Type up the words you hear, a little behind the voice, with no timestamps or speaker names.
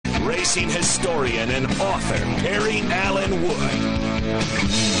racing historian and author, Perry Allen Wood.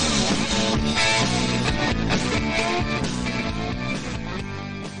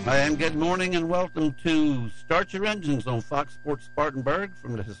 And good morning and welcome to Start Your Engines on Fox Sports Spartanburg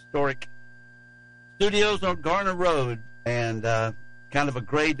from the historic studios on Garner Road. And kind of a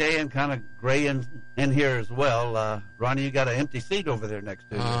gray day and kind of gray in here as well. Ronnie, you got an empty seat over there next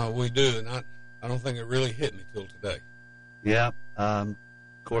to you. We do, and I don't think it really hit me till today. Yeah.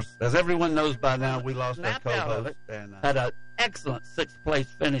 Of course, as everyone knows by now, we lost our co-host. And had an excellent sixth-place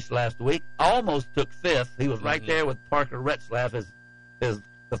finish last week. Almost took fifth. He was right there with Parker Retzlaff, the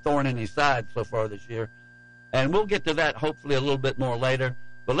thorn in his side so far this year. And we'll get to that hopefully a little bit more later.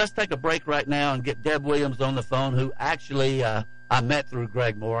 But let's take a break right now and get Deb Williams on the phone, who actually I met through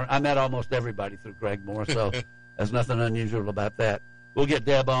Greg Moore. I met almost everybody through Greg Moore, so there's nothing unusual about that. We'll get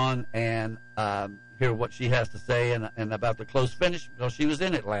Deb on and hear what she has to say and about the close finish because she was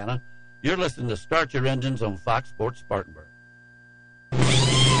in Atlanta. You're listening to Start Your Engines on Fox Sports Spartanburg.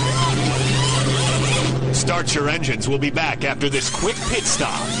 Start Your Engines will be back after this quick pit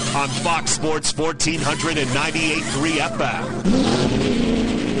stop on Fox Sports 1498.3 FM.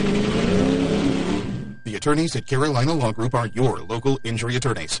 The attorneys at Carolina Law Group are your local injury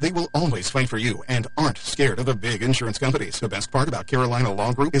attorneys. They will always fight for you and aren't scared of the big insurance companies. The best part about Carolina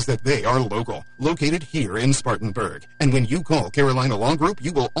Law Group is that they are local, located here in Spartanburg. And when you call Carolina Law Group,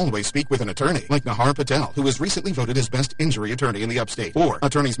 you will always speak with an attorney like Nahar Patel, who was recently voted as best injury attorney in the upstate, or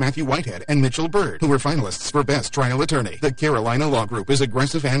attorneys Matthew Whitehead and Mitchell Bird, who were finalists for best trial attorney. The Carolina Law Group is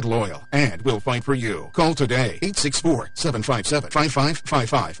aggressive and loyal and will fight for you. Call today,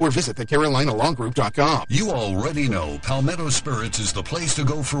 864-757-5555, or visit thecarolinalawgroup.com. You already know Palmetto Spirits is the place to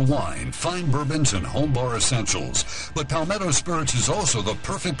go for wine, fine bourbons, and home bar essentials. But Palmetto Spirits is also the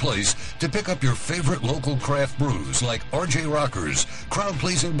perfect place to pick up your favorite local craft brews like R.J. Rockers,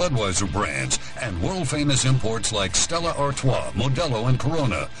 crowd-pleasing Budweiser brands, and world-famous imports like Stella Artois, Modelo, and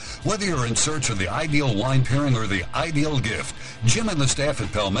Corona. Whether you're in search of the ideal wine pairing or the ideal gift, Jim and the staff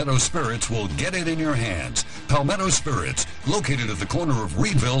at Palmetto Spirits will get it in your hands. Palmetto Spirits, located at the corner of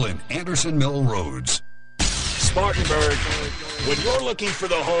Reedville and Anderson Mill Roads. Spartanburg, when you're looking for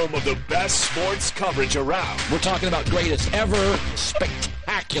the home of the best sports coverage around. We're talking about greatest ever,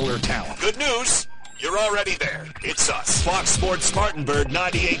 spectacular talent. Good news, you're already there. It's us, Fox Sports Spartanburg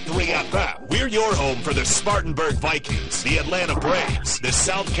 98.3 FM. We're your home for the Spartanburg Vikings, the Atlanta Braves, the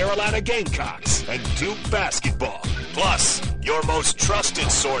South Carolina Gamecocks, and Duke basketball. Plus, your most trusted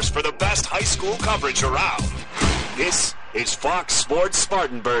source for the best high school coverage around. This is Fox Sports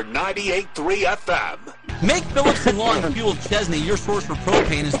Spartanburg 98.3 FM. Make Phillips & Long Fuel Chesney your source for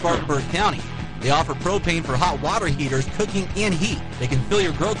propane in Spartanburg County. They offer propane for hot water heaters, cooking, and heat. They can fill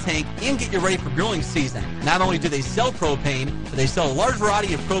your grill tank and get you ready for grilling season. Not only do they sell propane, but they sell a large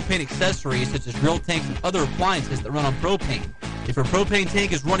variety of propane accessories such as grill tanks and other appliances that run on propane. If your propane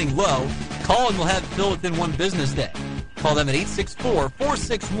tank is running low, call and we'll have it filled within one business day. Call them at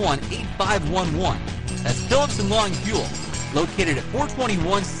 864-461-8511. That's Phillips & Long Fuel, located at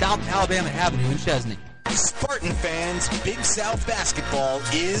 421 South Alabama Avenue in Chesney. Spartan fans, Big South basketball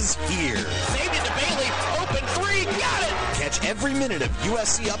is here. Saved it to Bailey. Open three. Got it. Catch every minute of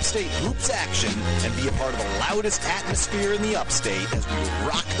USC Upstate Hoops action and be a part of the loudest atmosphere in the Upstate as we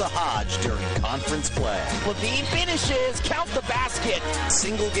rock the Hodge during conference play. Levine finishes. Count the basket.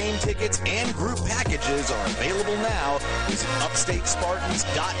 Single game tickets and group packages are available now. Visit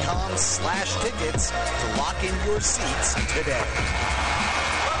upstatespartans.com/tickets to lock in your seats today.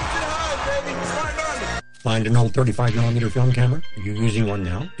 Find an old 35mm film camera? Are you using one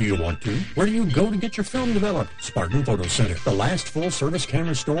now? Do you want to? Where do you go to get your film developed? Spartan Photo Center, the last full-service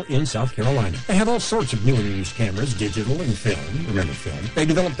camera store in South Carolina. They have all sorts of new and used cameras, digital and film. Remember film. They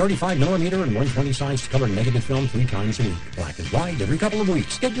develop 35mm and 120 size color negative film 3 times a week. Black and white every couple of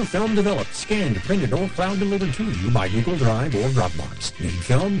weeks. Get your film developed, scanned, printed, or cloud delivered to you by Google Drive or Dropbox. Need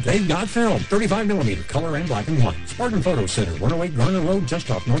film? They've got film. 35mm color and black and white. Spartan Photo Center, 108 Garner Road, just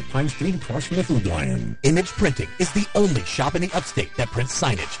off North Pine Street, across from the Food Lion. Image Printing is the only shop in the upstate that prints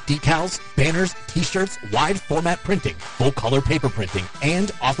signage, decals, banners, t-shirts, wide format printing, full color paper printing,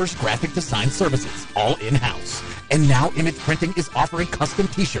 and offers graphic design services, all in-house. And now Image Printing is offering custom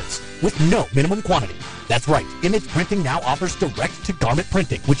t-shirts with no minimum quantity. That's right, Image Printing now offers direct-to-garment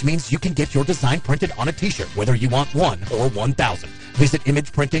printing, which means you can get your design printed on a t-shirt, whether you want 1 or 1,000. Visit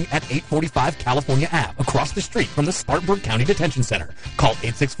Image Printing at 845 California Ave, across the street from the Spartanburg County Detention Center. Call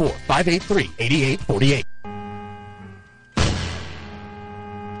 864-583-8848.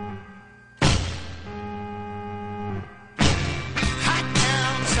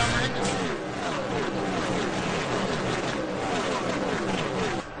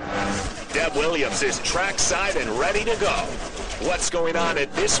 Deb Williams is trackside and ready to go. What's going on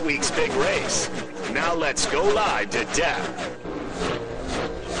at this week's big race? Now let's go live to Deb.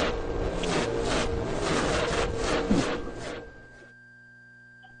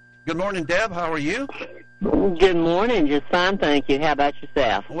 Good morning, Deb. How are you? Good morning. Just fine, thank you. How about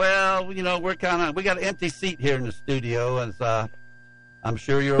yourself? Well, we got an empty seat here in the studio, as I'm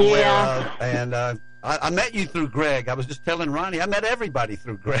sure you're aware of. And I met you through Greg. I was just telling Ronnie, I met everybody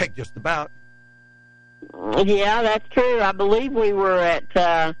through Greg, just about. Yeah, that's true. I believe we were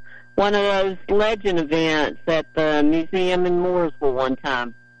at one of those legend events at the museum in Mooresville one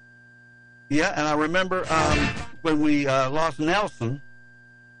time. Yeah, and I remember when we lost Nelson,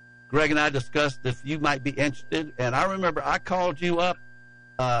 Greg and I discussed if you might be interested, and I remember I called you up,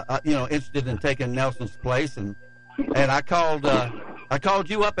 interested in taking Nelson's place, and I called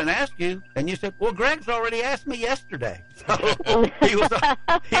you up and asked you, and you said, "Well, Greg's already asked me yesterday." So he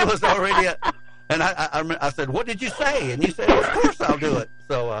was already. And I said, "What did you say?" And you said, "Of course I'll do it."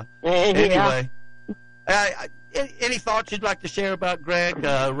 So anyway, any thoughts you'd like to share about Greg?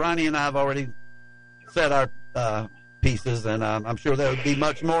 Ronnie and I have already said our pieces, and I'm sure there would be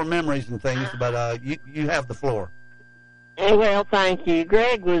much more memories and things, but you have the floor. Well, thank you.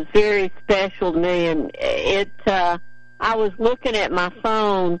 Greg was very special to me, and I was looking at my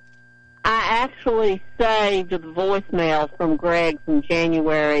phone. I actually saved the voicemail from Greg from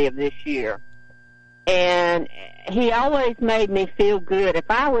January of this year, and he always made me feel good. If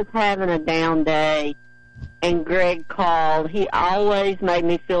I was having a down day and Greg called, he always made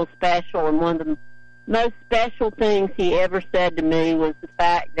me feel special, and one of the most special things he ever said to me was the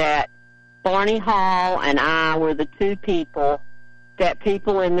fact that Barney Hall and I were the two people that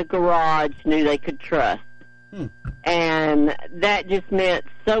people in the garage knew they could trust. And that just meant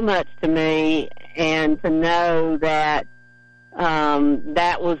so much to me, and to know that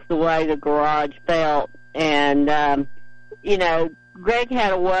that was the way the garage felt. And, Greg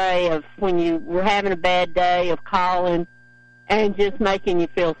had a way of, when you were having a bad day, of calling and just making you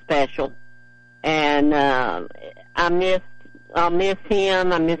feel special. And I'll miss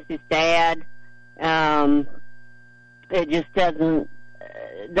him. I miss his dad. It just doesn't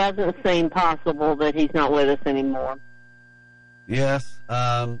seem possible that he's not with us anymore. Yes,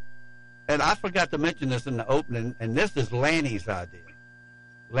 and I forgot to mention this in the opening, and this is Lanny's idea.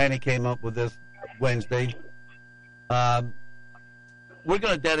 Lanny came up with this Wednesday. We're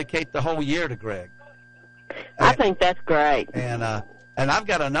going to dedicate the whole year to Greg. I think that's great. And I've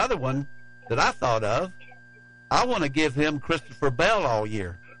got another one that I thought of. I want to give him Christopher Bell all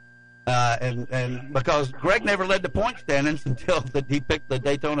year. And because Greg never led the point standings until he picked the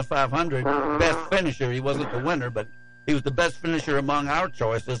Daytona 500 best finisher. He wasn't the winner, but he was the best finisher among our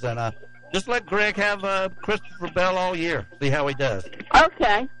choices. And just let Greg have Christopher Bell all year. See how he does.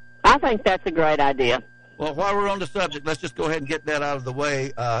 Okay. I think that's a great idea. Well, while we're on the subject, let's just go ahead and get that out of the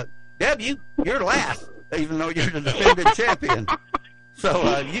way. Deb, you're last, even though you're the defending champion.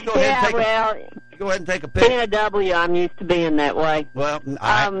 So you go ahead and take a pick. Being a W, I'm used to being that way. Well,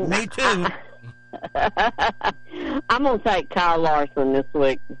 me too. I'm gonna take Kyle Larson this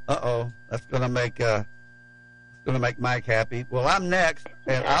week. That's gonna make Mike happy. Well, I'm next,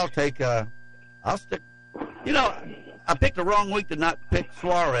 and I'll stick. I picked the wrong week to not pick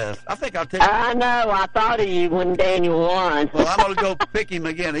Suarez. I think I'll take. I know. I thought of you when Daniel won. Well, I'm gonna go pick him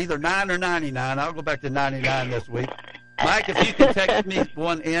again, either 9 or 99. I'll go back to 99 this week. Mike, if you can text me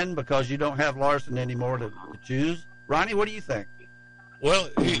one in because you don't have Larson anymore to choose. Ronnie, what do you think? Well,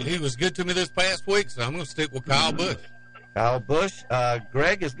 he was good to me this past week, so I'm going to stick with Kyle Busch. Kyle Busch.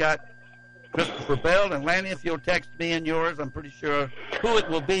 Greg has got Christopher Bell, and Lanny, if you'll text me in yours, I'm pretty sure who it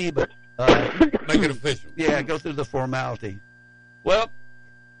will be, but make it official. Yeah, go through the formality. Well,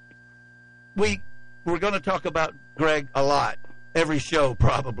 we're going to talk about Greg a lot, every show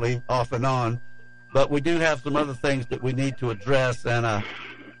probably, off and on. But we do have some other things that we need to address, and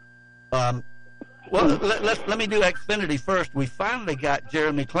let me do Xfinity first. We finally got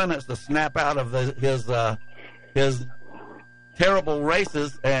Jeremy Clements to snap out of his terrible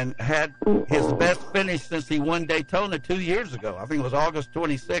races and had his best finish since he won Daytona 2 years ago. I think it was August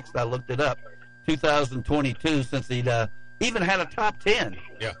 26th. I looked it up, 2022. Since he'd even had a top 10.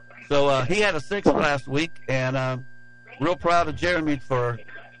 Yeah. So he had a 6th last week, and real proud of Jeremy for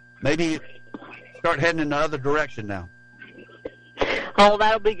maybe start heading in the other direction now. Oh,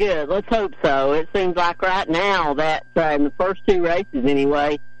 that'll be good. Let's hope so. It seems like right now that in the first two races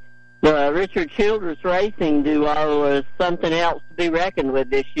anyway, the Richard Childress Racing duo is something else to be reckoned with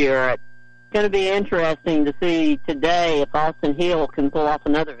this year. It's going to be interesting to see today if Austin Hill can pull off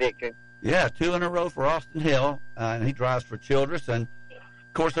another victory. Yeah, 2 in a row for Austin Hill, and he drives for Childress. And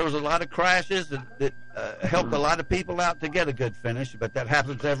Of course, there was a lot of crashes that helped a lot of people out to get a good finish, but that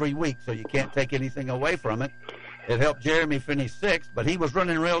happens every week, so you can't take anything away from it. It helped Jeremy finish sixth, but he was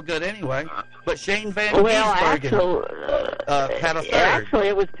running real good anyway. But Shane Van Gisbergen had a third. Actually,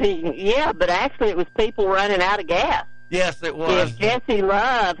 it was it was people running out of gas. Yes, it was. If Jesse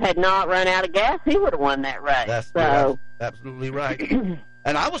Love had not run out of gas, he would have won that race. That's absolutely right.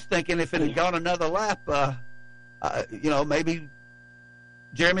 And I was thinking if it had gone another lap, maybe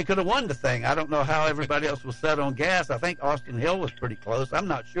Jeremy could have won the thing. I don't know how everybody else was set on gas. I think Austin Hill was pretty close. I'm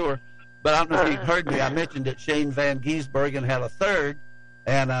not sure. But I don't know if you heard me. I mentioned that Shane Van Gisbergen had a third.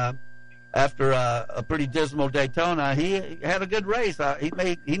 And after a pretty dismal Daytona, he had a good race.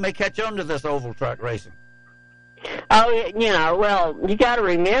 He may catch on to this oval track racing. Oh, well, you got to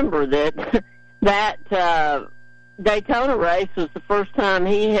remember that Daytona race was the first time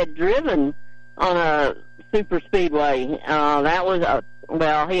he had driven on a super speedway. That was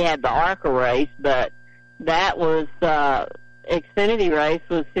he had the ARCA race, but that was Xfinity race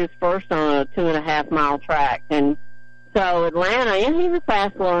was his first on a 2.5 mile track. And so Atlanta, he's a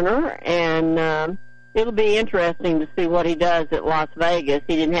fast learner, and it'll be interesting to see what he does at Las Vegas.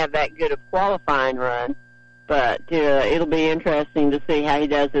 He didn't have that good of qualifying run, but it'll be interesting to see how he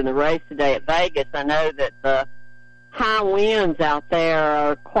does in the race today at Vegas. I know that the high winds out there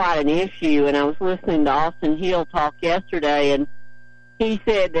are quite an issue, and I was listening to Austin Hill talk yesterday, and he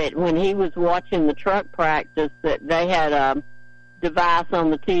said that when he was watching the truck practice that they had a device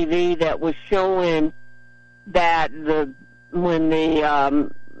on the TV that was showing that when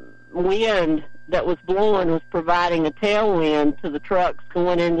the wind that was blowing was providing a tailwind to the trucks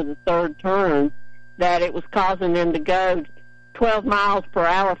going into the third turn, that it was causing them to go 12 miles per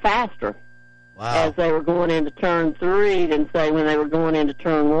hour faster. Wow. As they were going into turn 3 than, say, when they were going into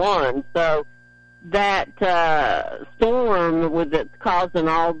turn 1. So that storm that's causing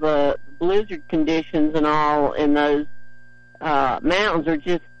all the blizzard conditions and all in those mountains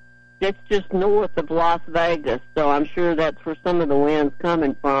it's just north of Las Vegas. So I'm sure that's where some of the wind's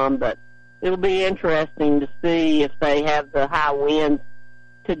coming from. But it'll be interesting to see if they have the high winds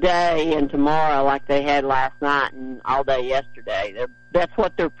today and tomorrow like they had last night and all day yesterday. That's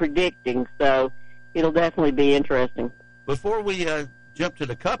what they're predicting, so it'll definitely be interesting. Before we jump to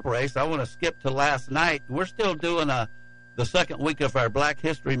the Cup race, I want to skip to last night. We're still doing the second week of our Black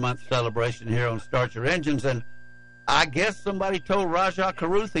History Month celebration here on Start Your Engines, and I guess somebody told Rajah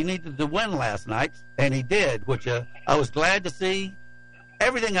Caruth he needed to win last night, and he did, which I was glad to see.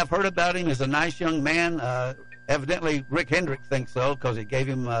 Everything I've heard about him is a nice young man. Evidently, Rick Hendrick thinks so because he gave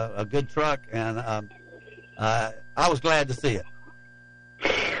him a good truck, and I was glad to see it.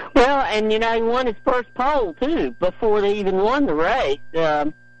 Well, and, he won his first pole, too, before they even won the race.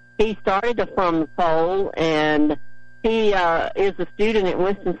 He started from the pole, and he is a student at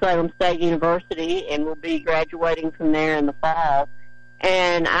Winston-Salem State University and will be graduating from there in the fall.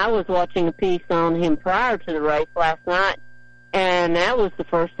 And I was watching a piece on him prior to the race last night, and that was the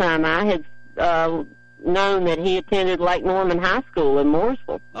first time I had known that he attended Lake Norman High School in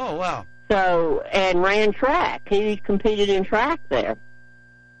Mooresville. Oh, wow. So, and ran track. He competed in track there.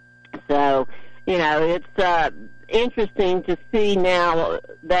 So, it's interesting to see now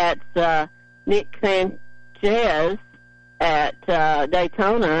that's Nick Sanchez at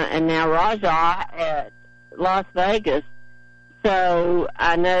Daytona and now Rajah at Las Vegas. So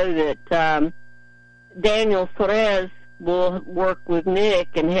I know that Daniel Suarez will work with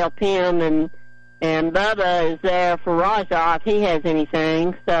Nick and help him, and Bubba is there for Rajah if he has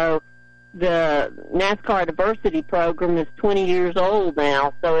anything. So the NASCAR Diversity Program is 20 years old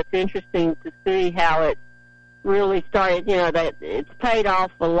now, so it's interesting to see how it really started, that it's paid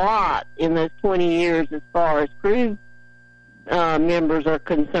off a lot in those 20 years as far as crew members are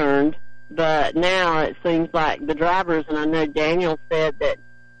concerned. But now it seems like the drivers, and I know Daniel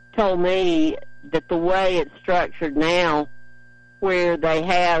told me that the way it's structured now, where they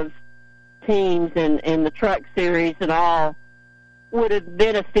have teams and the truck series and all, would have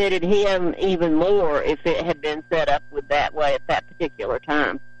benefited him even more if it had been set up with that way at that particular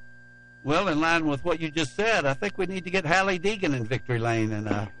time. Well, in line with what you just said, I think we need to get Hallie Deegan in victory lane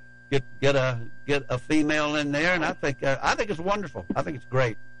and get a female in there, and I think it's wonderful. I think it's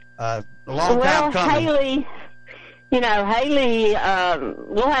great. A long time coming. Haley,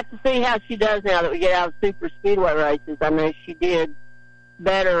 we'll have to see how she does now that we get out of super speedway races. I know she did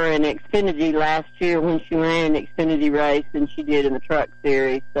better in Xfinity last year when she ran an Xfinity race than she did in the truck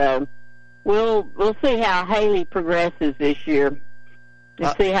series. So we'll see how Haley progresses this year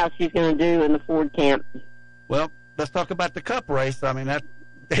and see how she's going to do in the Ford camp. Well, let's talk about the Cup race. I mean,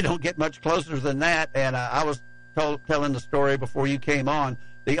 they don't get much closer than that. And I was telling the story before you came on.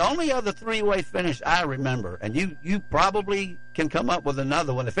 The only other three-way finish I remember, and you probably can come up with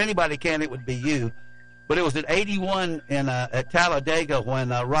another one. If anybody can, it would be you. But it was at 81 at Talladega when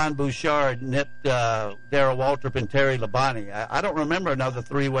Ron Bouchard nipped Darrell Waltrip and Terry Labonte. I don't remember another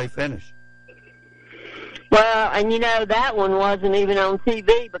three-way finish. Well, and that one wasn't even on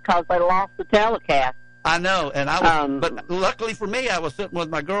TV because they lost the telecast. I know, and I was, but luckily for me, I was sitting with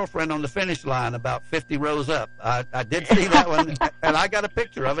my girlfriend on the finish line about 50 rows up. I did see that one, and I got a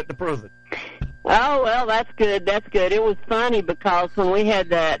picture of it to prove it. Oh, well, that's good. That's good. It was funny because when we had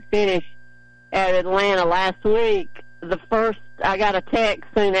that finish at Atlanta last week, I got a text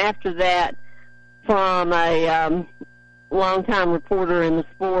soon after that from a longtime reporter in the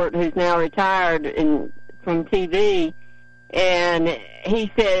sport who's now retired from TV, and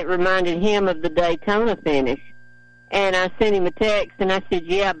he said it reminded him of the Daytona finish. And I sent him a text, and I said,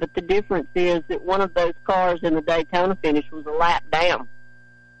 yeah, but the difference is that one of those cars in the Daytona finish was a lap down.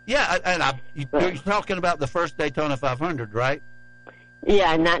 Yeah, and you're talking about the first Daytona 500, right?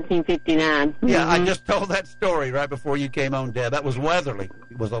 Yeah, in 1959. Yeah, I just told that story right before you came on, Deb. That was Weatherly.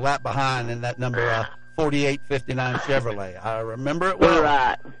 It was a lap behind in that number 4859 Chevrolet. I remember it well.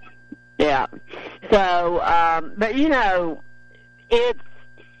 Right. Yeah. So, but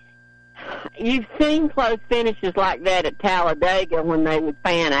you've seen close finishes like that at Talladega when they would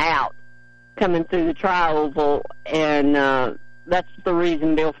fan out coming through the tri-oval, and that's the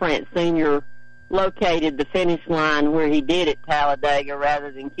reason Bill France Sr. located the finish line where he did at Talladega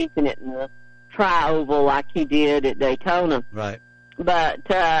rather than keeping it in the tri-oval like he did at Daytona. Right. But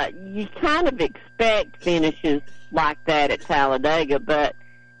you kind of expect finishes like that at Talladega, but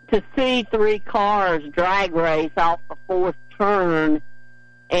to see three cars drag race off the fourth turn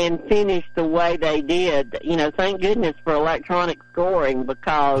and finish the way they did, thank goodness for electronic scoring,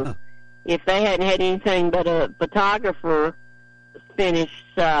 because if they hadn't had anything but a photographer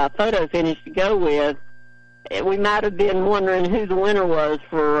photo finish to go with, we might have been wondering who the winner was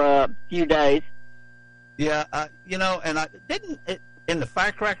for a few days. Yeah, and I didn't in the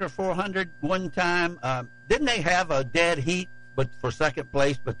Firecracker 400 one time. Didn't they have a dead heat, but for second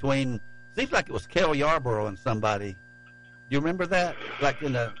place between? Seems like it was Cale Yarborough and somebody. Do you remember that?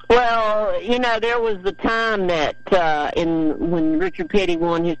 Well, there was the time that when Richard Petty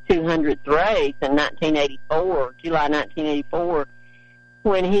won his 200th race in 1984, July 1984,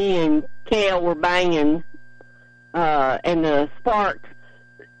 when he and Cale were banging, and the sparks,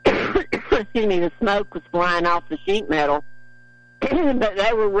 the smoke was flying off the sheet metal, but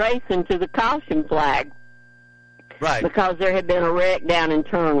they were racing to the caution flag. Right. Because there had been a wreck down in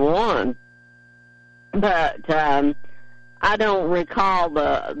turn one. But I don't recall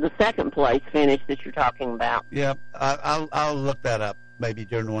the second place finish that you're talking about. Yeah, I'll look that up maybe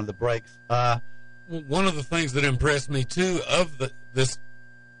during one of the breaks. One of the things that impressed me too of this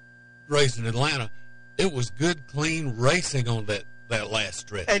race in Atlanta, it was good, clean racing on that last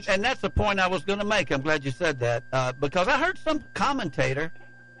stretch. And that's the point I was going to make. I'm glad you said that, because I heard some commentator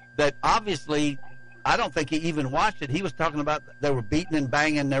that obviously, I don't think he even watched it. He was talking about they were beating and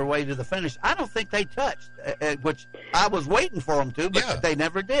banging their way to the finish. I don't think they touched, which I was waiting for them to, but they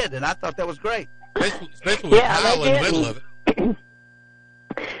never did, and I thought that was great. Especially with Kyle in the middle of it.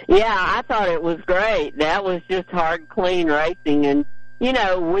 Yeah, I thought it was great. That was just hard, clean racing, and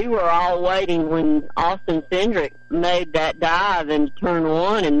we were all waiting when Austin Cindric made that dive into turn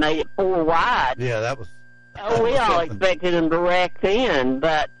one and made it 4 wide. Yeah, that was. We all expected him to wreck in,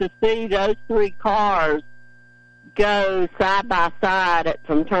 but to see those three cars go side by side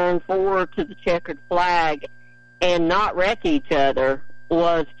from turn 4 to the checkered flag and not wreck each other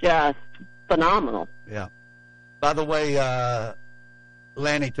was just phenomenal. Yeah. By the way,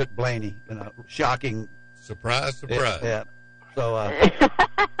 Lanny took Blaney in a shocking surprise. Yeah. So,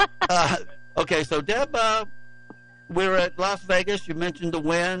 okay, so Deb, we're at Las Vegas. You mentioned the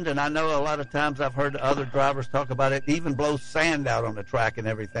wind, and I know a lot of times I've heard other drivers talk about it. It even blows sand out on the track and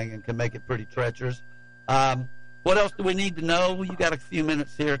everything and can make it pretty treacherous. What else do we need to know? You got a few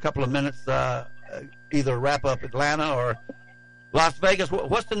minutes here, a couple of minutes, either wrap up Atlanta or Las Vegas.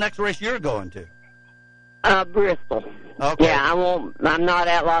 What's the next race you're going to? Bristol. Okay. Yeah, I'm not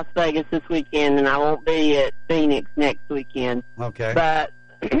at Las Vegas this weekend, and I won't be at Phoenix next weekend. Okay. But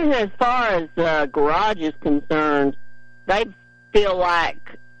as far as garage is concerned, they feel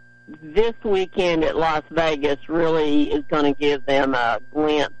like this weekend at Las Vegas really is going to give them a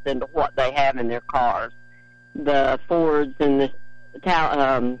glimpse into what they have in their cars. The Fords and the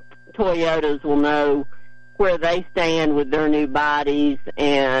Toyotas will know where they stand with their new bodies,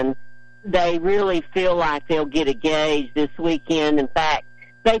 and they really feel like they'll get a gauge this weekend. In fact,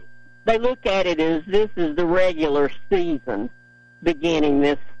 they they look at it as this is the regular season beginning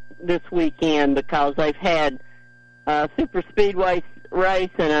this weekend, because they've had a super speedway race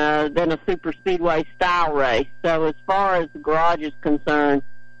and then a super speedway style race. So as far as the garage is concerned,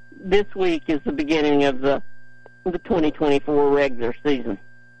 this week is the beginning of the 2024 regular season.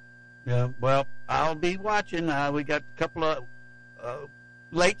 Yeah, well, I'll be watching. We got a couple of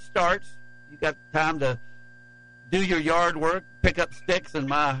late starts. You got time to do your yard work, pick up sticks in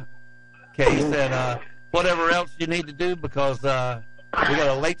my case, and whatever else you need to do, because we got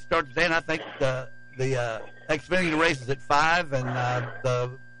a late start today, and I think the Xfinity race is at 5, and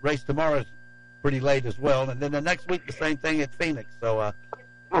the race tomorrow is pretty late as well. And then the next week, the same thing at Phoenix. So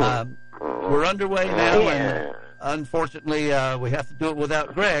we're underway now, and unfortunately, we have to do it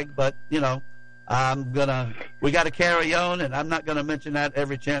without Greg, but, you know, we got to carry on, and I'm not going to mention that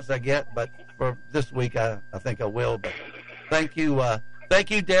every chance I get, but for this week, I think I will. But thank you,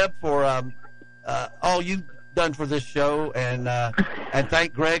 Deb, for all you've done for this show, and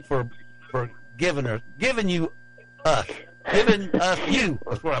thank Greg for giving us you. That's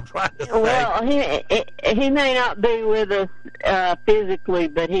what I'm trying to say. Well, he may not be with us physically,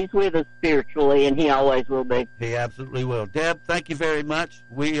 but he's with us spiritually, and he always will be. He absolutely will. Deb, thank you very much.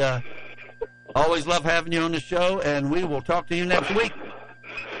 We always love having you on the show, and we will talk to you next week.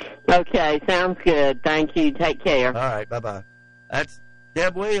 Okay, sounds good. Thank you. Take care. All right, bye-bye. That's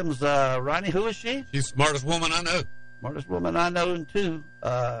Deb Williams. Ronnie, who is she? She's the smartest woman I know. Smartest woman I know, too.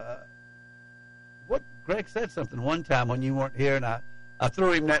 Greg said something one time when you weren't here, and I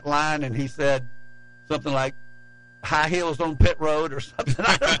threw him that line, and he said something like high heels on pit road or something.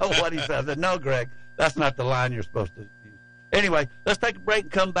 I don't know what he said. I said, no, Greg, that's not the line you're supposed to use. Anyway, let's take a break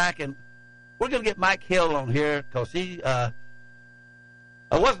and come back, and we're going to get Mike Hill on here, because he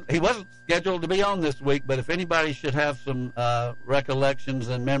wasn't scheduled to be on this week, but if anybody should have some recollections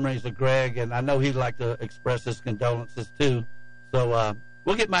and memories of Greg, and I know he'd like to express his condolences too. So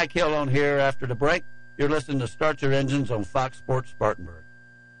we'll get Mike Hill on here after the break. You're listening to Start Your Engines on Fox Sports Spartanburg.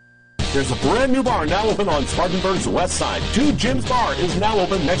 There's a brand new bar now open on Spartanburg's west side. Two Jim's Bar is now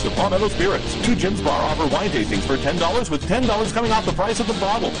open next to Palmetto Spirits. Two Jim's Bar offer wine tastings for $10 with $10 coming off the price of the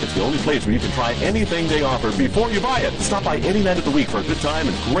bottle. It's the only place where you can try anything they offer before you buy it. Stop by any night of the week for a good time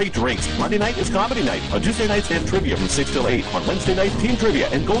and great drinks. Monday night is comedy night. On Tuesday nights they have trivia from 6 till 8. On Wednesday night, team trivia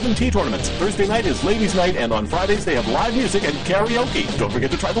and golden tea tournaments. Thursday night is ladies night, and on Fridays they have live music and karaoke. Don't forget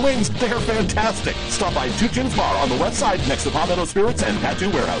to try the wings. They're fantastic. Stop by Two Jim's Bar on the west side next to Palmetto Spirits and Tattoo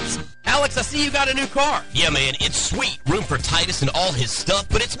Warehouse. Alex, I see you got a new car. Yeah, man, it's sweet. Room for Titus and all his stuff,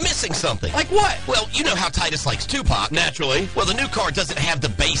 but it's missing something. Like what? Well, you know how Titus likes Tupac. Naturally. Well, the new car doesn't have the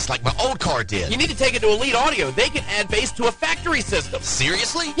bass like my old car did. You need to take it to Elite Audio. They can add bass to a factory system.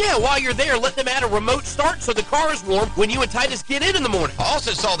 Seriously? Yeah, while you're there, let them add a remote start so the car is warm when you and Titus get in the morning. I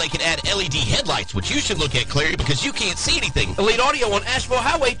also saw they can add LED headlights, which you should look at, Clary, because you can't see anything. Elite Audio on Asheville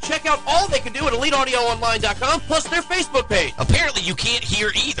Highway. Check out all they can do at EliteAudioOnline.com, plus their Facebook page. Apparently you can't hear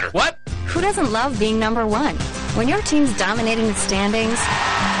either. What? Who doesn't love being number one? When your team's dominating the standings,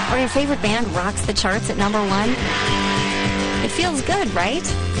 or your favorite band rocks the charts at number one, it feels good, right?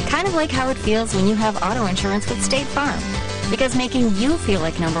 Kind of like how it feels when you have auto insurance with State Farm. Because making you feel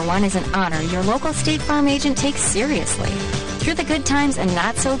like number one is an honor your local State Farm agent takes seriously. Through the good times and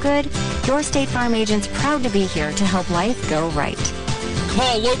not so good, your State Farm agent's proud to be here to help life go right.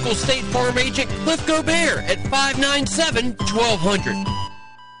 Call local State Farm agent Cliff Gobert at 597-1200.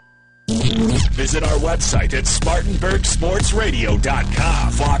 Visit our website at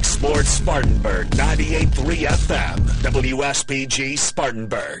SpartanburgSportsRadio.com. Fox Sports Spartanburg, 98.3 FM, WSPG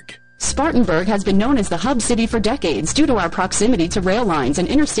Spartanburg. Spartanburg has been known as the hub city for decades due to our proximity to rail lines and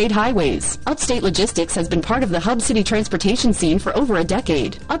interstate highways. Upstate Logistics has been part of the hub city transportation scene for over a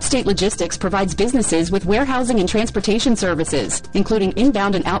decade. Upstate Logistics provides businesses with warehousing and transportation services, including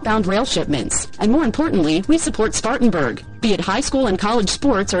inbound and outbound rail shipments. And more importantly, we support Spartanburg. Be it high school and college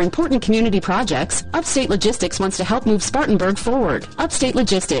sports or important community projects, Upstate Logistics wants to help move Spartanburg forward. Upstate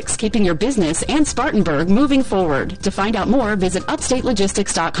Logistics, keeping your business and Spartanburg moving forward. To find out more, visit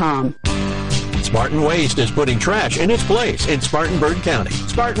upstatelogistics.com. Spartan Waste is putting trash in its place in Spartanburg County.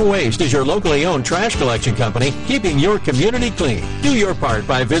 Spartan Waste is your locally owned trash collection company, keeping your community clean. Do your part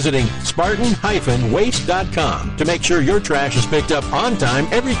by visiting Spartan-waste.com to make sure your trash is picked up on time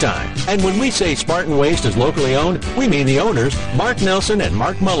every time. And when we say Spartan Waste is locally owned, we mean the owners, Mark Nelson and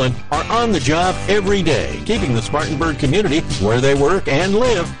Mark Mullen, are on the job every day, keeping the Spartanburg community where they work and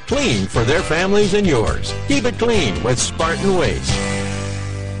live clean for their families and yours. Keep it clean with Spartan Waste.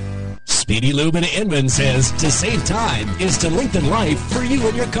 Speedy Lube in Inman says to save time is to lengthen life for you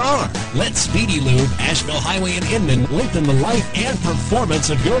and your car. Let Speedy Lube, Asheville Highway in Inman, lengthen the life and performance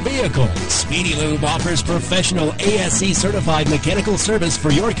of your vehicle. Speedy Lube offers professional ASC certified mechanical service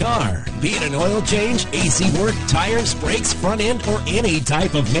for your car. Be it an oil change, AC work, tires, brakes, front end, or any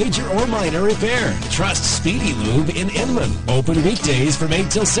type of major or minor repair. Trust Speedy Lube in Inman. Open weekdays from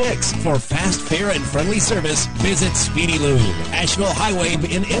 8 till 6. For fast, fair, and friendly service, visit Speedy Lube, Asheville Highway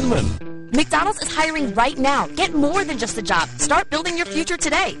in Inman. McDonald's is hiring right now. Get more than just a job. Start building your future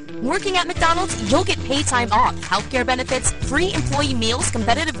today. Working at McDonald's, you'll get paid time off, healthcare benefits, free employee meals,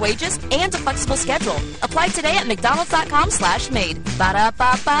 competitive wages, and a flexible schedule. Apply today at mcdonalds.com/made.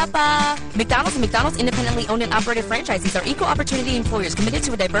 Ba-da-ba-ba-ba. McDonald's and McDonald's independently owned and operated franchisees are equal opportunity employers committed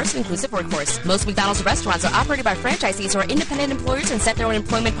to a diverse and inclusive workforce. Most McDonald's restaurants are operated by franchisees who are independent employers and set their own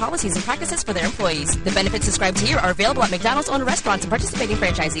employment policies and practices for their employees. The benefits described here are available at McDonald's owned restaurants and participating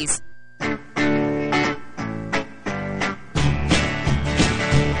franchisees.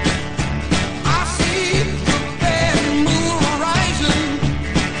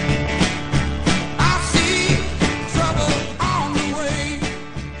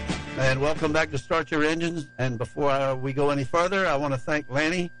 And welcome back to Start Your Engines. And before we go any further, I want to thank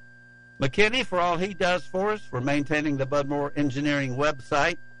Lanny McKinney for all he does for us, for maintaining the Budmore Engineering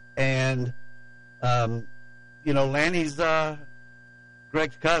website. And, Lanny's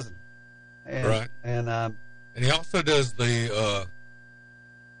Greg's cousin. And, right. And he also does the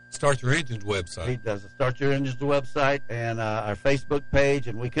Start Your Engines website. He does the Start Your Engines website and our Facebook page,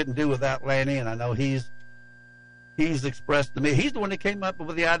 and we couldn't do without Lanny, and I know he's expressed to me, he's the one that came up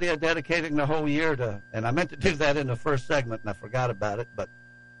with the idea of dedicating the whole year to, and I meant to do that in the first segment, and I forgot about it, but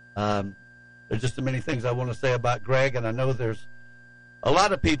there's just so many things I want to say about Greg, and I know there's a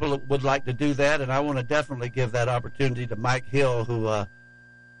lot of people that would like to do that, and I want to definitely give that opportunity to Mike Hill, who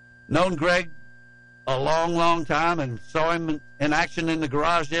known Greg a long, long time and saw him in action in the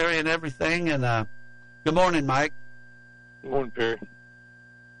garage area and everything. And good morning, Mike. Good morning, Perry.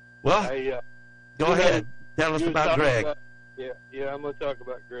 Well, go ahead. Tell us about Greg. I'm going to talk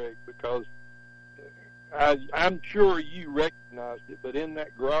about Greg because I'm sure you recognized it, but in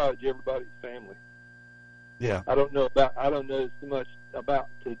that garage, everybody's family. Yeah. I don't know so much about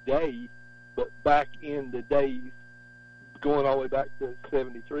today, but back in the days, going all the way back to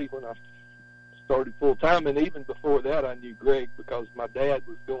 73 when I started full time, and even before that, I knew Greg because my dad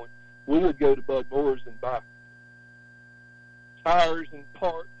was going. We would go to Bud Moore's and buy tires and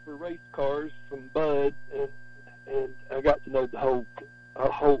parts for race cars from Bud, and I got to know the whole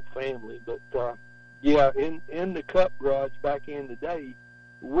family. But in the Cup garage back in the day,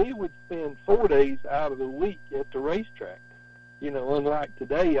 we would spend 4 days out of the week at the racetrack. Unlike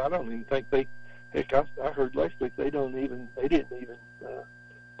today, I don't even think they. Heck, I heard last week they didn't even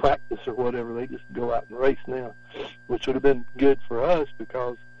practice or whatever. They just go out and race now, which would have been good for us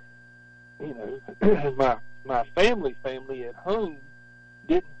because, my family at home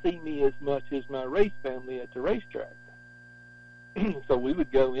didn't see me as much as my race family at the racetrack. So we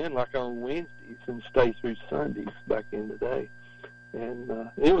would go in like on Wednesdays and stay through Sundays back in the day. And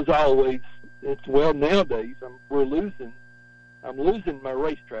it was always, nowadays I'm losing my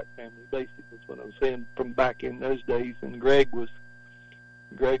racetrack family, basically, is what I'm saying, from back in those days. And Greg was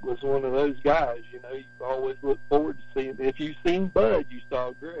one of those guys, you always look forward to seeing. If you seen Bud, you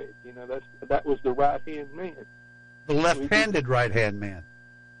saw Greg. That was the right-hand man. The left-handed right-hand man.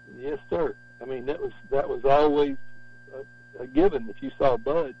 Yes, sir. I mean, that was always a given. If you saw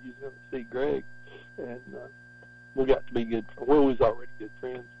Bud, you was going to see Greg. And we got to be good. Well, we was already good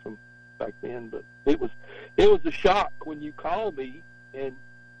friends from back then, but it was a shock when you called me, and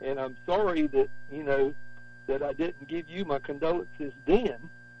I'm sorry that that I didn't give you my condolences then.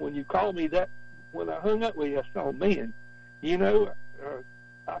 When you called me that, when I hung up with you, I saw, man,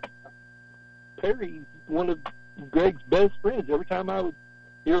 Perry's one of Greg's best friends. Every time I would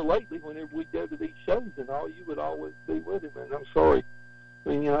here lately, whenever we'd go to these shows and all, you would always be with him, and I'm sorry. I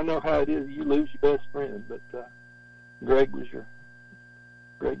mean, I know how it is. You lose your best friend, but Greg was your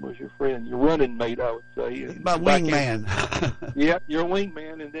friend, your running mate, I would say. And my wingman. Yeah, your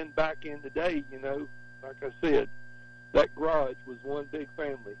wingman. And then back in the day, like I said, that garage was one big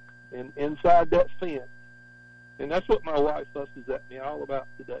family. And inside that fence, and that's what my wife fusses at me all about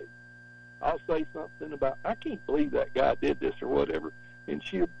today. I'll say something about, I can't believe that guy did this or whatever, and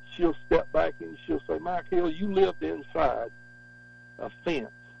she'll step back and she'll say, Mike Hill, you lived inside a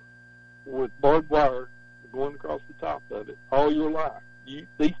fence with barbed wire going across the top of it all your life.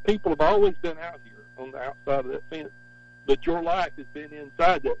 These people have always been out here on the outside of that fence, but your life has been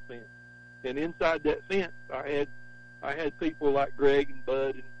inside that fence. And inside that fence, I had people like Greg and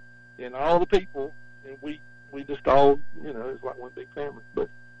Bud and all the people, and we just all, it's like one big family. But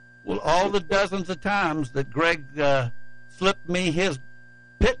well, all the dozens of times that Greg slipped me his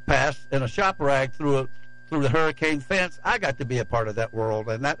pit pass in a shop rag through the hurricane fence, I got to be a part of that world,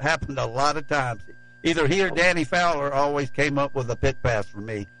 and that happened a lot of times. Either he or Danny Fowler always came up with a pit pass for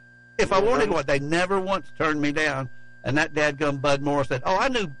me. If I wanted one, they never once turned me down. And that dadgum Bud Moore said, "Oh, I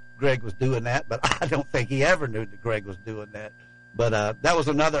knew Greg was doing that, but I don't think he ever knew that Greg was doing that." But that was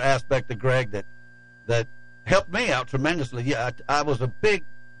another aspect of Greg that helped me out tremendously. Yeah, I was a big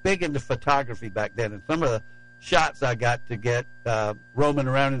into photography back then, and some of the shots I got to get roaming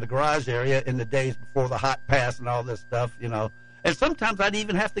around in the garage area in the days before the hot pass and all this stuff, And sometimes I'd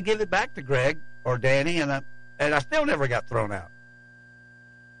even have to give it back to Greg or Danny, and I still never got thrown out.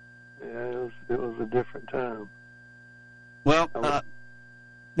 Yeah, it was a different time. Well,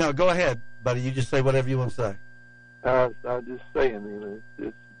 no, go ahead, buddy. You just say whatever you want to say. I was just saying,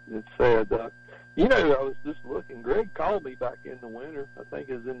 it's sad. I was just looking. Greg called me back in the winter. I think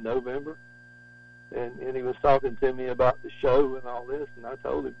it was in November, and he was talking to me about the show and all this. And I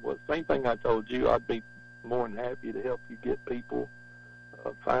told him, well, same thing I told you. I'd be more than happy to help you get people,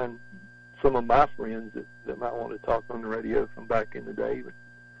 find some of my friends that might want to talk on the radio from back in the day. But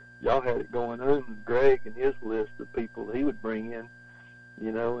y'all had it going on with Greg and his list of people he would bring in,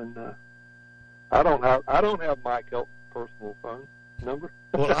 and I don't have Mike Helton's personal phone number.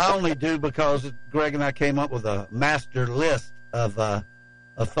 Well, I only do because Greg and I came up with a master list of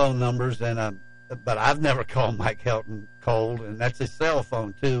phone numbers, and but I've never called Mike Helton cold, and that's his cell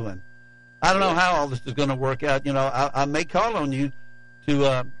phone too. And I don't know how all this is going to work out. I may call on you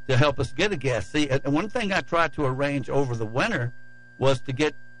to help us get a guest. See, and one thing I tried to arrange over the winter was to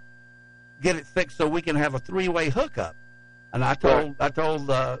get it fixed so we can have a three-way hookup. And I told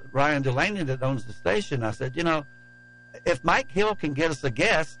Ryan Delaney that owns the station, I said, if Mike Hill can get us a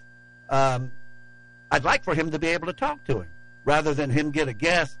guest, I'd like for him to be able to talk to him rather than him get a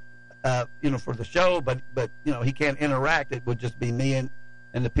guest, for the show, but he can't interact. It would just be me and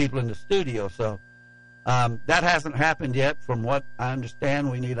the people in the studio. So that hasn't happened yet. From what I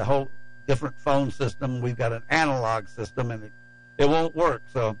understand, we need a whole different phone system. We've got an analog system, and it won't work.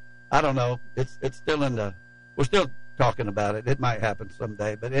 So I don't know. It's still we're still talking about it. It might happen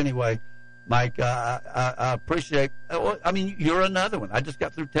someday. But anyway, Mike, I appreciate. You're another one. I just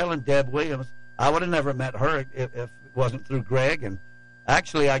got through telling Deb Williams I would have never met her if it wasn't through Greg. And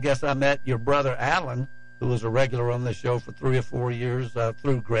actually, I guess I met your brother Alan, who was a regular on the show for 3 or 4 years,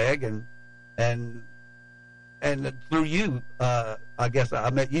 through Greg, and through you. I guess I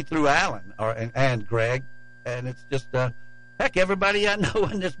met you through Alan and Greg, and it's just heck, everybody I know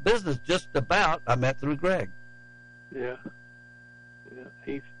in this business, just about, I met through Greg. Yeah,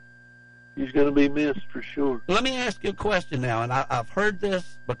 he's going to be missed for sure. Let me ask you a question now, and I've heard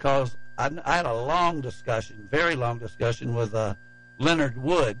this because I had a very long discussion with Leonard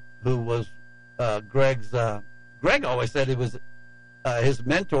Wood, who was Greg's. Greg always said he was his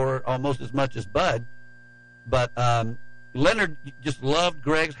mentor almost as much as Bud, but Leonard just loved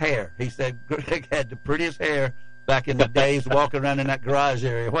Greg's hair. He said Greg had the prettiest hair back in the days walking around in that garage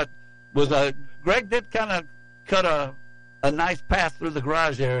area. What was Greg did kind of cut a nice path through the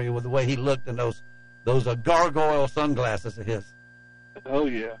garage area with the way he looked in those gargoyle sunglasses of his. Oh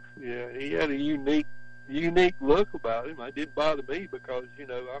yeah, he had a unique look about him. It didn't bother me because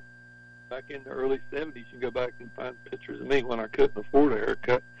I'm back in the early '70s. You can go back and find pictures of me when I couldn't afford a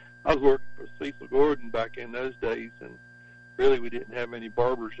haircut. I was working for Cecil Gordon back in those days, and really we didn't have any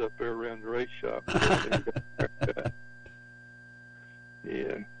barbers up there around the race shop.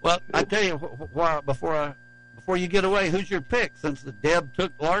 Yeah. Well, I tell you, before you get away, who's your pick? Since the Deb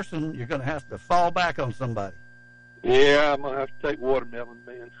took Larson, you're going to have to fall back on somebody. Yeah, I'm going to have to take Watermelon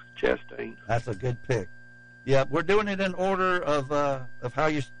Man, Chastain. That's a good pick. Yeah, we're doing it in order of how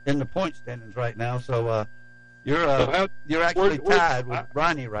you're in the point standings right now. So you're actually tied with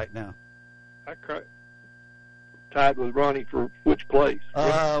Ronnie right now. Tied with Ronnie for which place?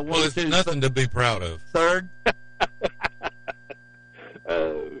 Well, it's nothing to be proud of. Third.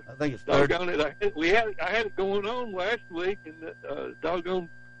 I think it's third. Doggone it. I had it going on last week, and doggone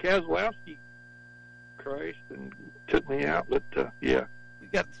Keselowski crashed and took me out. But yeah, we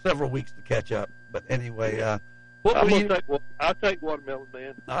got several weeks to catch up. But anyway, I'll take Watermelon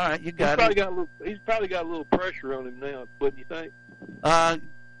Man. All right, you got it. He's probably got a little pressure on him now. Wouldn't you think?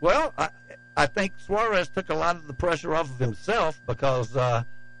 Well, I think Suarez took a lot of the pressure off of himself because.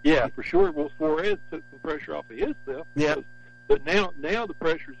 Yeah, for sure. Well, Suarez took some pressure off of himself. Yeah. But now the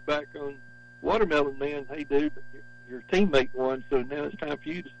pressure's back on Watermelon Man. Hey, dude, your teammate won, so now it's time for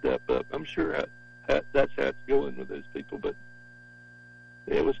you to step up. I'm sure that's how it's going with those people. But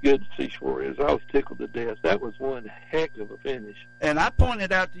it was good to see Suarez. I was tickled to death. That was one heck of a finish. And I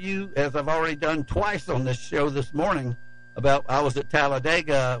pointed out to you, as I've already done twice on this show this morning, about I was at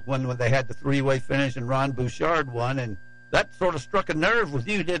Talladega when they had the three-way finish and Ron Bouchard won, and that sort of struck a nerve with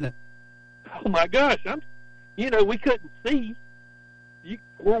you, didn't it? Oh my gosh! We couldn't see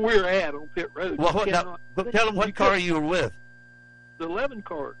where we were at on pit road. Well, tell them what car you were with. The 11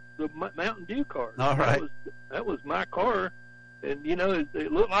 car, the Mountain Dew car. All right. That was my car, and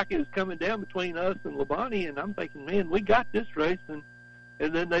it looked like it was coming down between us and Labonte, and I'm thinking, man, we got this race, and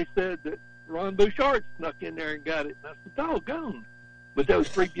then they said that Ron Bouchard snuck in there and got it, and I said, doggone. But that was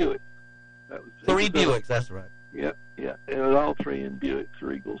 3 Buicks. Three Buicks, that's right. Yeah. It was all 3 in Buicks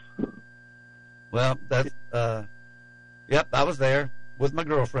Regals. Well, that's yep, I was there with my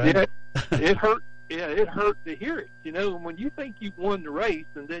girlfriend. Yeah, it hurt. Yeah, it hurt to hear it. When you think you've won the race,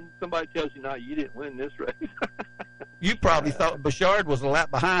 and then somebody tells you, "No, you didn't win this race." You probably thought Bouchard was a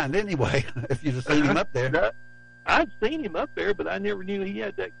lap behind anyway, if you'd have seen him up there. I'd seen him up there, but I never knew he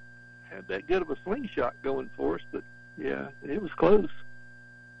had that good of a slingshot going for us. But yeah, it was close.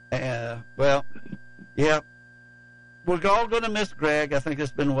 Well, yeah. We're all going to miss Greg. I think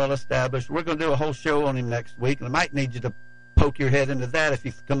it's been well established. We're going to do a whole show on him next week, and I might need you to poke your head into that if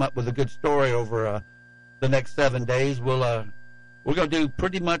you come up with a good story over the next 7 days. We're going to do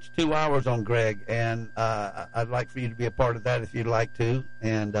pretty much 2 hours on Greg, and I'd like for you to be a part of that if you'd like to,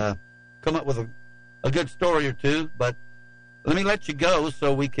 and come up with a good story or two. But let me let you go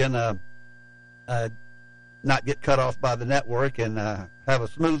so we can not get cut off by the network and have a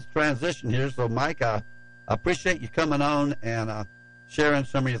smooth transition here. So, Mike, I appreciate you coming on and sharing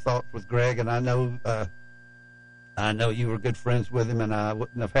some of your thoughts with Greg, and I know you were good friends with him, and I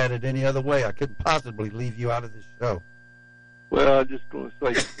wouldn't have had it any other way. I couldn't possibly leave you out of this show. Well, I just want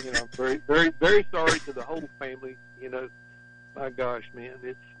to say, I'm very, very, very sorry to the whole family. My gosh, man,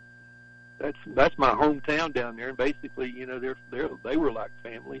 that's my hometown down there, and basically, they were like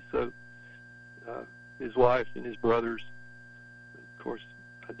family. So, his wife and his brothers, of course,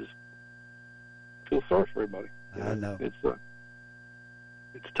 I just feel sorry for everybody. I know it's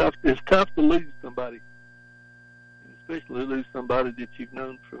tough. It's tough to lose somebody, and especially lose somebody that you've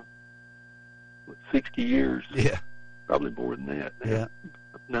known for 60 years. Yeah, probably more than that. Yeah,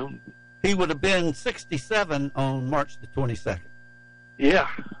 I've known. He would have been 67 on March the 22nd. Yeah,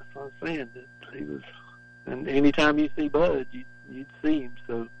 that's what I'm saying. That he was, and anytime you see Bud, you'd see him.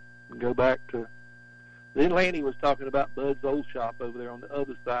 So go back to. Then Lanny was talking about Bud's old shop over there on the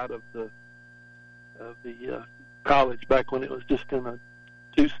other side of the college back when it was just in a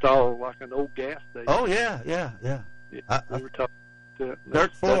 2-stall like an old gas station. Oh yeah. We were talking to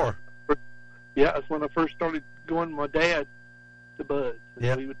dirt floor. That's when I first started going with my dad to Bud's.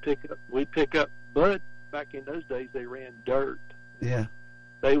 Yeah. We'd pick up Bud. Back in those days, they ran dirt. Yeah.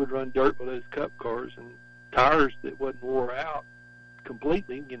 They would run dirt with those cup cars and tires that wasn't wore out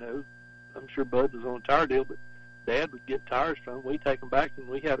completely. I'm sure Bud was on a tire deal, but Dad would get tires from them. We'd take them back, and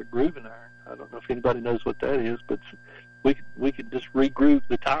we had a grooving iron. I don't know if anybody knows what that is, but we could just re-groove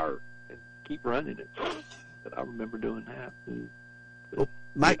the tire and keep running it. But I remember doing that. Well,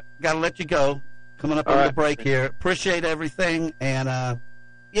 Mike, got to let you go. Coming up on the break here. Appreciate everything, and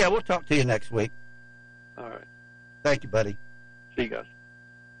we'll talk to you next week. All right. Thank you, buddy. See you guys.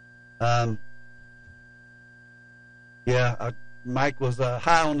 Mike was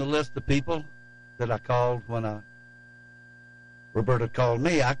high on the list of people that I called when Roberta called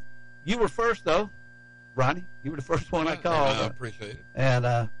me. You were first, though, Ronnie. You were the first one I called. I appreciate it. And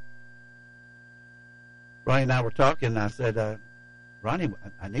Ronnie and I were talking, and I said, Ronnie,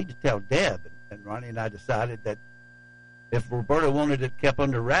 I need to tell Deb. And Ronnie and I decided that if Roberta wanted it kept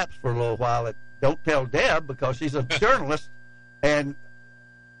under wraps for a little while, don't tell Deb because she's a journalist. And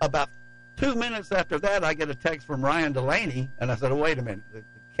about 2 minutes after that, I get a text from Ryan Delaney, and I said, wait a minute, the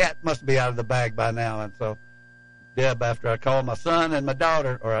cat must be out of the bag by now. And so Deb, after I called my son and my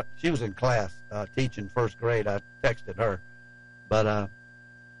daughter, or she was in class teaching first grade, I texted her. But,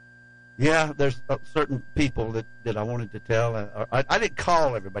 there's certain people that I wanted to tell. I didn't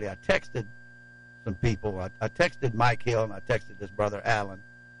call everybody. I texted some people. I texted Mike Hill, and I texted his brother Alan.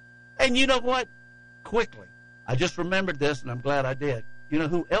 And you know what? Quickly, I just remembered this, and I'm glad I did. You know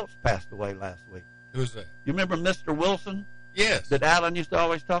who else passed away last week? Who's that? You remember Mr. Wilson? Yes. That Alan used to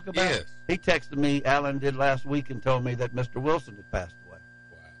always talk about? Yes. He texted me, Alan did last week, and told me that Mr. Wilson had passed away.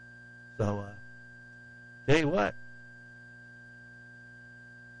 Wow. So, tell you what,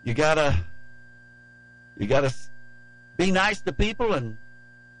 you gotta be nice to people and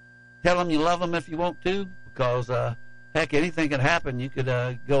tell them you love them if you want to, because heck, anything can happen. You could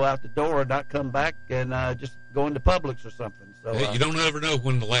go out the door and not come back and just go into Publix or something. So you don't ever know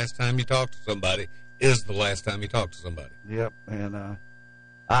when the last time you talked to somebody is the last time you talk to somebody. Yep, and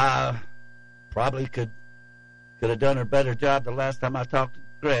I probably could have done a better job the last time I talked to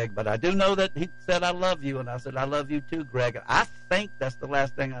Greg, but I do know that he said, I love you, and I said, I love you too, Greg. I think that's the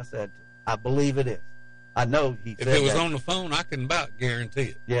last thing I said to him. I believe it is. I know he said that. If it was on the phone, I can about guarantee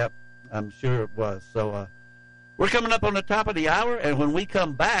it. Yep, I'm sure it was. So we're coming up on the top of the hour, and when we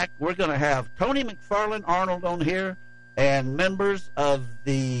come back, we're going to have Tony McFarland Arnold on here and members of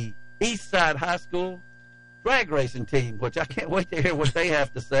the Eastside High School drag racing team, which I can't wait to hear what they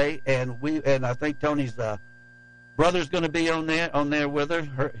have to say. And I think Tony's brother's going to be on there with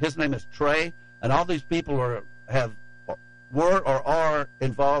her. His name is Trey, and all these people were or are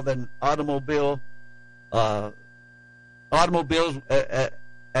involved in automobiles at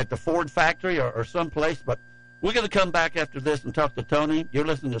the Ford factory or someplace. But we're going to come back after this and talk to Tony. You're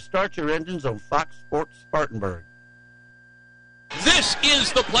listening to Start Your Engines on Fox Sports Spartanburg. This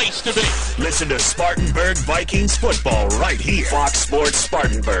is the place to be. Listen to Spartanburg Vikings football right here. Fox Sports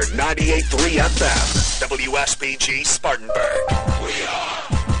Spartanburg, 98.3 FM. WSBG Spartanburg. We are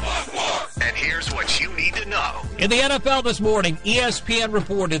Fox Sports. And here's what you need to know. In the NFL this morning, ESPN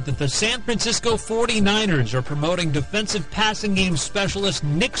reported that the San Francisco 49ers are promoting defensive passing game specialist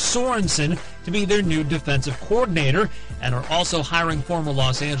Nick Sorensen to be their new defensive coordinator and are also hiring former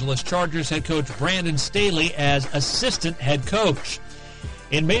Los Angeles Chargers head coach Brandon Staley as assistant head coach.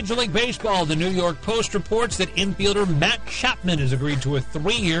 In Major League Baseball, the New York Post reports that infielder Matt Chapman has agreed to a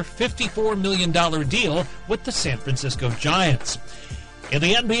 3-year, $54 million deal with the San Francisco Giants. In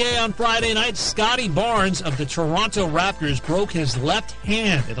the NBA on Friday night, Scotty Barnes of the Toronto Raptors broke his left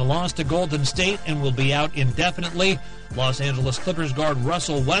hand in a loss to Golden State and will be out indefinitely. Los Angeles Clippers guard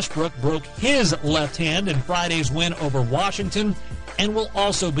Russell Westbrook broke his left hand in Friday's win over Washington and will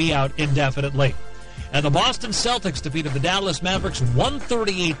also be out indefinitely. And the Boston Celtics defeated the Dallas Mavericks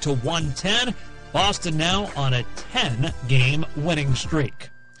 138-110. Boston now on a 10-game winning streak.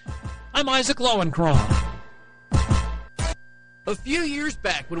 I'm Isaac Lowenkron. A few years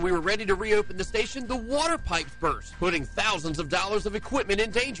back, when we were ready to reopen the station, the water pipes burst, putting thousands of dollars of equipment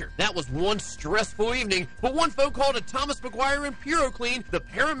in danger. That was one stressful evening, but one phone call to Thomas McGuire and PuroClean, the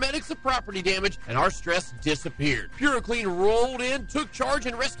paramedics of property damage, and our stress disappeared. PuroClean rolled in, took charge,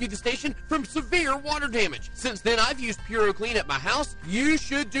 and rescued the station from severe water damage. Since then, I've used PuroClean at my house. You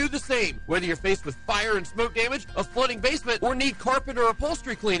should do the same. Whether you're faced with fire and smoke damage, a flooding basement, or need carpet or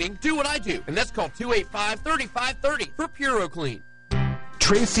upholstery cleaning, do what I do, and that's called 285-3530 for PuroClean.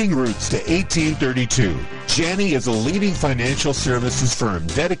 Tracing roots to 1832, Janney is a leading financial services firm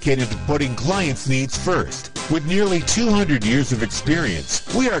dedicated to putting clients' needs first. With nearly 200 years of experience,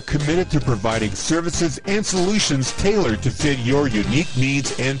 we are committed to providing services and solutions tailored to fit your unique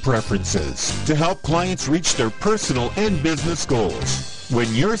needs and preferences to help clients reach their personal and business goals. When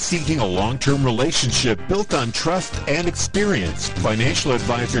you're seeking a long-term relationship built on trust and experience, financial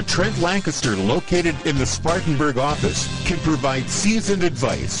advisor Trent Lancaster, located in the Spartanburg office, can provide seasoned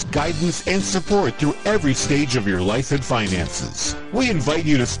advice, guidance, and support through every stage of your life and finances. We invite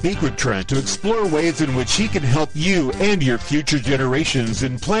you to speak with Trent to explore ways in which he can help you and your future generations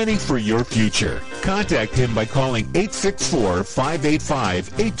in planning for your future. Contact him by calling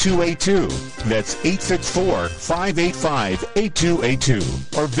 864-585-8282. That's 864-585-8282.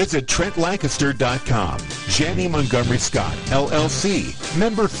 Or visit TrentLancaster.com. Janney Montgomery Scott, LLC,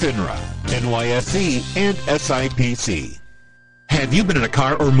 member FINRA, NYSE, and SIPC. Have you been in a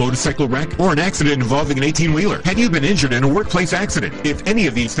car or motorcycle wreck or an accident involving an 18-wheeler? Have you been injured in a workplace accident? If any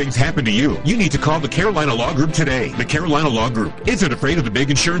of these things happen to you, you need to call the Carolina Law Group today. The Carolina Law Group isn't afraid of the big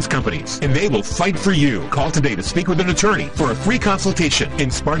insurance companies, and they will fight for you. Call today to speak with an attorney for a free consultation. In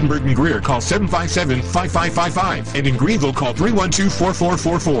Spartanburg and Greer, call 757-5555. And in Greenville, call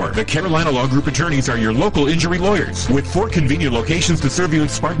 312-4444. The Carolina Law Group attorneys are your local injury lawyers with 4 convenient locations to serve you in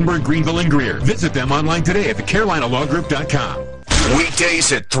Spartanburg, Greenville, and Greer. Visit them online today at thecarolinalawgroup.com.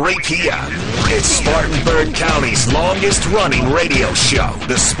 Weekdays at 3 p.m. It's Spartanburg County's longest-running radio show.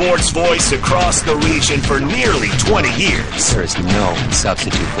 The sports voice across the region for nearly 20 years. There is no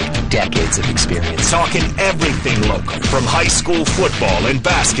substitute for decades of experience. Talking everything local, from high school football and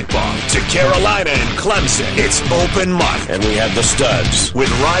basketball to Carolina and Clemson. It's Open Mic. And we have the studs.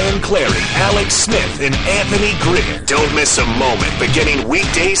 With Ryan Clary, Alex Smith, and Anthony Greer. Don't miss a moment beginning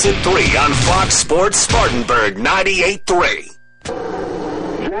weekdays at 3 on Fox Sports Spartanburg 98.3.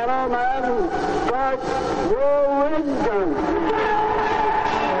 Gentlemen, start your engines.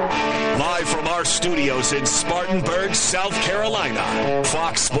 Live Live from our studios in Spartanburg, South Carolina,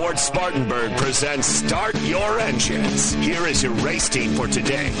 Fox Sports Spartanburg presents Start Your Engines. Here is your race team for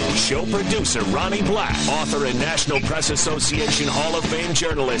today. Show producer Ronnie Black, author and National Press Association Hall of Fame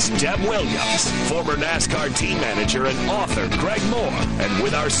journalist Deb Williams, former NASCAR team manager and author Greg Moore, and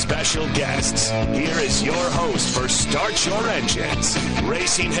with our special guests, here is your host for Start Your Engines,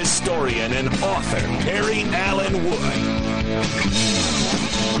 racing historian and author Perry Allen Wood.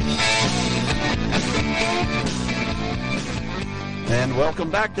 And welcome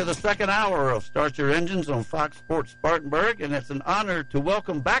back to the second hour of Start Your Engines on Fox Sports Spartanburg. And it's an honor to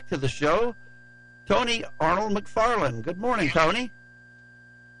welcome back to the show Tony Arnold McFarland. Good morning, Tony.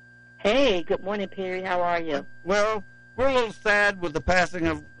 Hey, good morning, Perry. How are you? Well, we're a little sad with the passing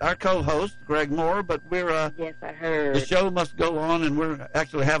of our co-host, Greg Moore, but we're... yes, I heard. The show must go on, and we're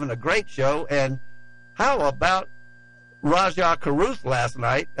actually having a great show. And how about Rajah Caruth last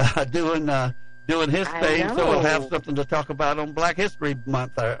night doing his thing, so we'll have something to talk about on Black History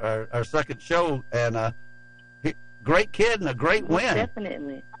Month, our second show. And great kid and a great win.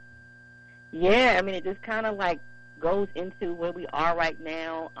 Definitely. Yeah, I mean, it just kind of like goes into where we are right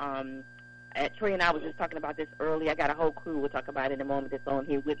now. Trey and I was just talking about this earlier. I got a whole crew we'll talk about in a moment that's on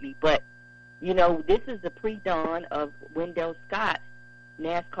here with me. But, you know, this is the pre-dawn of Wendell Scott's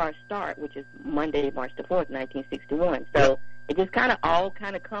NASCAR start, which is Monday, March the 4th, 1961. So it just kind of all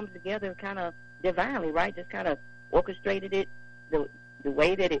kind of comes together kind of divinely, right? Just kind of orchestrated it the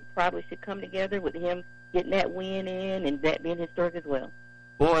way that it probably should come together, with him getting that win in and that being historic as well.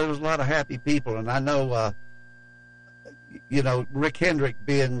 Boy, there was a lot of happy people, and I know, Rick Hendrick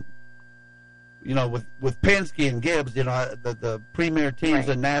being, with Penske and Gibbs, the premier teams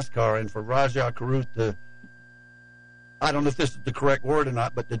in NASCAR, and for Rajah Caruth to, I don't know if this is the correct word or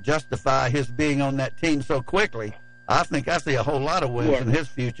not, but to justify his being on that team so quickly, I think I see a whole lot of wins in his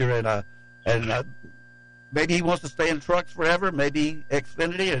future, and maybe he wants to stay in trucks forever, maybe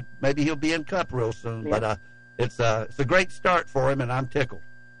Xfinity, or maybe he'll be in Cup real soon. Yeah. But it's a great start for him, and I'm tickled.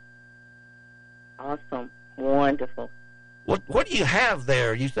 Awesome, wonderful. What do you have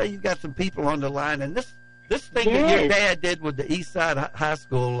there? You say you've got some people on the line, and this thing that your dad did with the Eastside High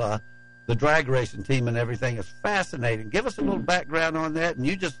School, the drag racing team and everything, is fascinating. Give us a little background on that, and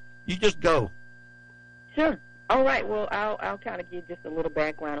you just go. Sure. All right. Well, I'll kind of give just a little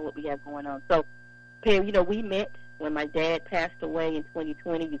background on what we have going on. So, Perry, we met when my dad passed away in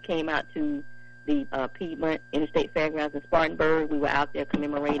 2020. You came out to the Piedmont Interstate Fairgrounds in Spartanburg. We were out there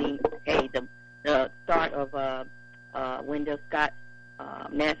commemorating the start of Wendell Scott's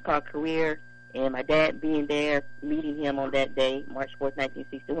NASCAR career, and my dad being there, meeting him on that day, March 4th,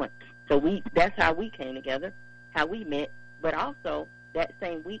 1961. So that's how we came together, how we met. But also, that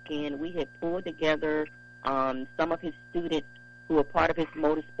same weekend, we had pulled together some of his students who were part of his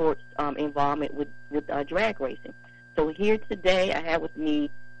motorsports involvement with drag racing. So here today, I have with me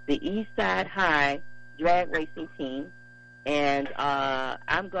the Eastside High drag racing team, and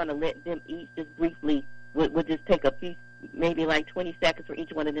I'm going to let them each just briefly, we'll just take a few, maybe like 20 seconds for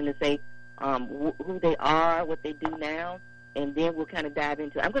each one of them to say who they are, what they do now, and then we'll kind of dive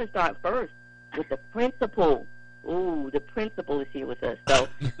into it. I'm going to start first with the principal. Ooh, the principal is here with us. So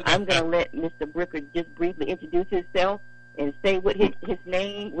I'm going to let Mr. Bricker just briefly introduce himself and say what his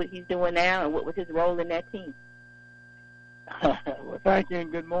name, what he's doing now, and what was his role in that team. Well, thank you,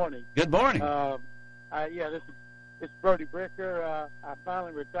 and good morning. Good morning. This is Brody Bricker. I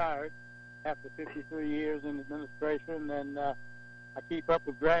finally retired after 53 years in administration, and I keep up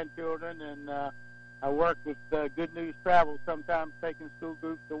with grandchildren, and I work with Good News Travel, sometimes taking school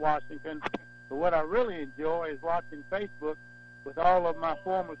groups to Washington. But what I really enjoy is watching Facebook with all of my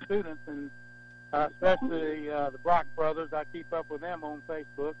former students, and especially the Brock brothers. I keep up with them on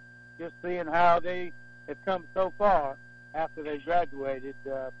Facebook, just seeing how they have come so far after they graduated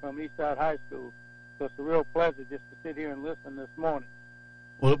from Eastside High School. So it's a real pleasure just to sit here and listen this morning.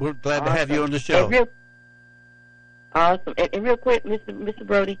 Well, we're glad to have you on the show. Awesome. And real quick, Mr.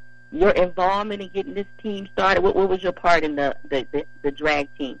 Brody, your involvement in getting this team started, what was your part in the drag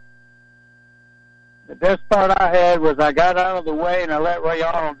team? The best part I had was I got out of the way and I let Ray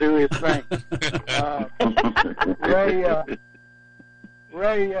Arnold do his thing.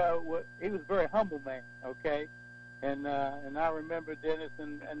 Ray, he was a very humble man, okay? And I remember Dennis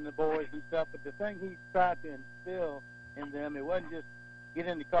and the boys and stuff, but the thing he tried to instill in them, it wasn't just get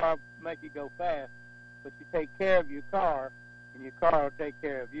in the car, make it go fast, but you take care of your car, and your car will take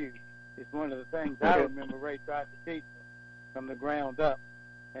care of you. It's one of the things I remember Ray tried to teach them from the ground up.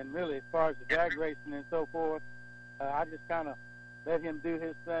 And really, as far as the drag racing and so forth, I just kind of let him do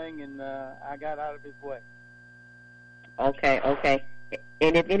his thing, and I got out of his way. Okay.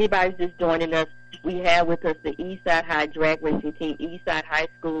 And if anybody's just joining us, we have with us the Eastside High Drag Racing Team. Eastside High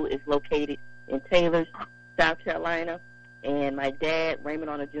School is located in Taylor, South Carolina. And my dad, Raymond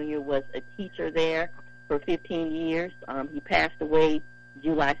Arnold Jr., was a teacher there for 15 years. He passed away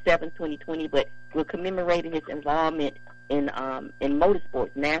July 7th, 2020, but we're commemorating his involvement in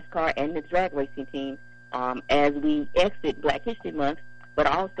motorsports, NASCAR, and the drag racing team as we exit Black History Month. But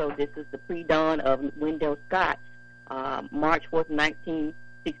also, this is the pre-dawn of Wendell Scott's March 4th,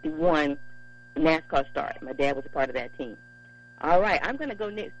 1961 NASCAR start. My dad was a part of that team. All right, I'm going to go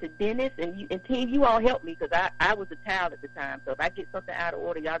next to Dennis, and team, you all help me because I was a child at the time. So if I get something out of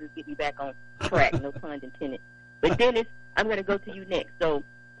order, y'all just get me back on track. No pun intended. But Dennis, I'm going to go to you next. So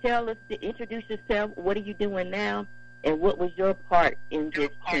tell us, introduce yourself. What are you doing now, and what was your part in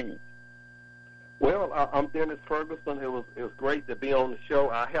this team? Well, I'm Dennis Ferguson. It was great to be on the show.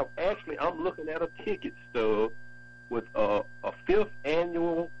 I'm looking at a ticket stub with a 5th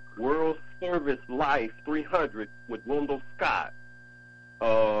annual World Service Life 300 with Wendell Scott.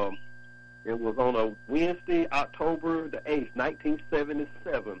 It was on a Wednesday, October the 8th,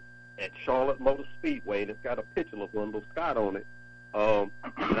 1977 at Charlotte Motor Speedway, and it's got a picture of Wendell Scott on it. And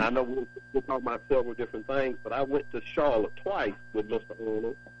I know we'll talk about several different things, but I went to Charlotte twice with Mr.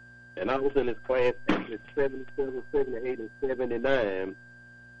 Arnold, and I was in his class at 77, 78, and 79.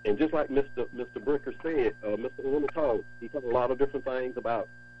 And just like Mr. Bricker said, Mr. Arnold taught a lot of different things about,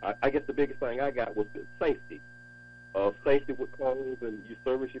 I guess the biggest thing I got was safety. Safety with cars, and you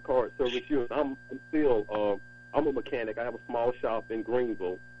service your car, service yours. I'm a mechanic. I have a small shop in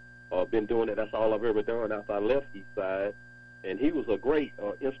Greenville. Been doing it. That's all I've ever done after I left Eastside. And he was a great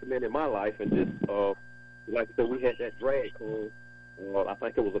instrument in my life. And just, like I said, we had that drag car. I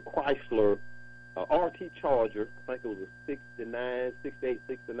think it was a Chrysler RT Charger. I think it was a 68,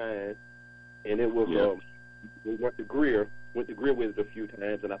 69. And it was, we went to Greer with it a few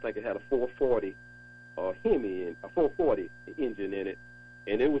times, and I think it had a 440 Hemi, a 440 engine in it.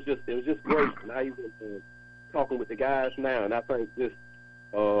 And it was just great. And I even talking with the guys now, and I think just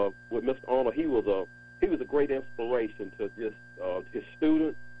with Mr. Arnold, he was a great inspiration to just his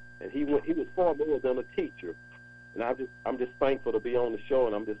students, and he was far more than a teacher. And I'm just thankful to be on the show,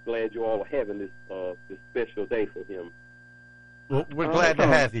 and I'm just glad you all are having this special day for him. Well, we're glad to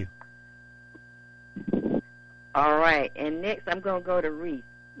have you. All right, and next I'm going to go to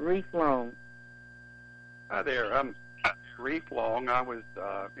Reef Long. Hi there, I'm Reef Long. I was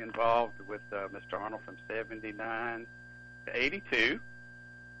involved with Mr. Arnold from 79 to 82,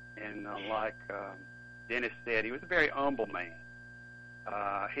 and like Dennis said, he was a very humble man.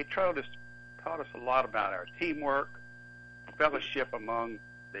 He taught us a lot about our teamwork, fellowship among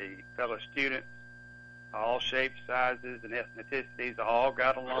the fellow students, all shapes, sizes, and ethnicities, all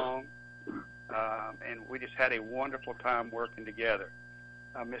got along, and we just had a wonderful time working together.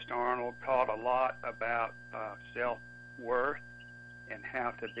 Mr. Arnold taught a lot about self-worth and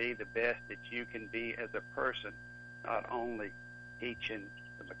how to be the best that you can be as a person, not only teaching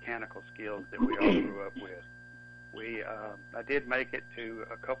the mechanical skills that we all grew up with. I did make it to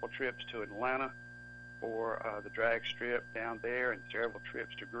a couple trips to Atlanta for the drag strip down there and several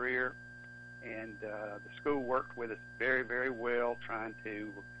trips to Greer. And the school worked with us very, very well, trying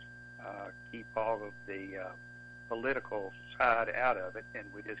to keep all of the political side out of it.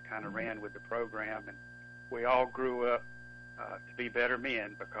 And we just kind of ran with the program. And we all grew up to be better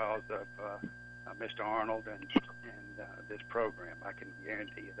men because of Mr. Arnold and this program. I can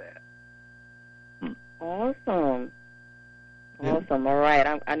guarantee you that. Awesome. Awesome. All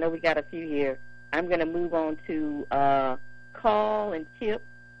right. I know we got a few here. I'm going to move on to Carl and Chip,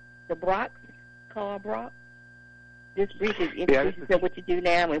 the Brocks. Carl Brock. Just briefly introduce yourself, what you do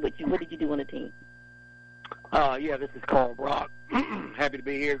now, and what did you do on the team? This is Carl Brock. Happy to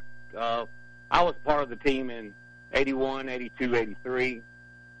be here. I was part of the team in 81, 82, 83.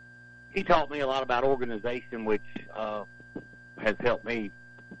 He taught me a lot about organization, which has helped me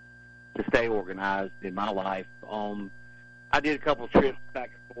to stay organized in my life. I did a couple of trips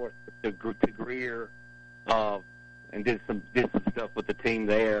back and forth to Greer and did some stuff with the team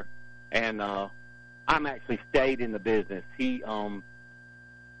there. And I'm actually stayed in the business. He actually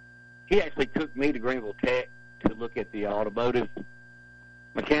took me to Greenville Tech to look at the automotive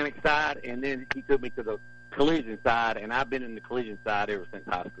mechanic side, and then he took me to the collision side, and I've been in the collision side ever since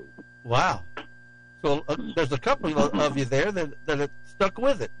high school. Wow. So there's a couple of you there that have stuck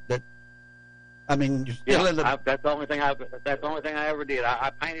with it. You're still in the... That's the only thing I ever did.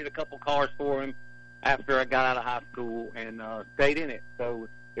 I painted a couple cars for him after I got out of high school and stayed in it. So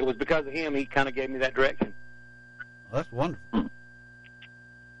it was because of him. He kind of gave me that direction. Well, that's wonderful.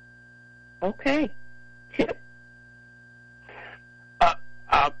 Okay.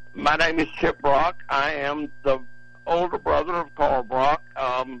 My name is Chip Brock. I am the older brother of Carl Brock.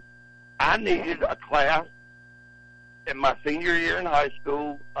 I needed a class in my senior year in high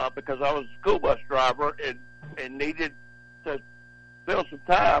school because I was a school bus driver and needed to fill some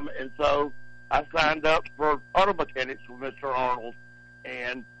time. And so I signed up for auto mechanics with Mr. Arnold.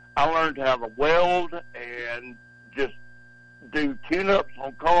 And I learned how to weld and just do tune-ups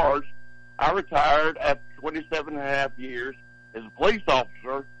on cars. I retired after 27 and a half years as a police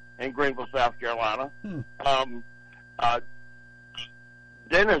officer in Greenville, South Carolina.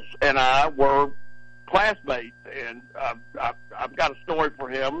 Dennis and I were classmates, and I've got a story for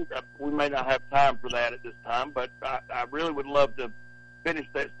him. We may not have time for that at this time, but I really would love to finish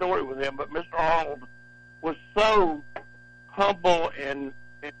that story with him. But Mr. Arnold was so humble and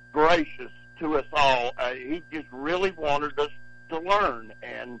gracious to us all. He just really wanted us to learn,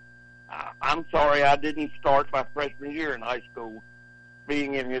 and I'm sorry I didn't start my freshman year in high school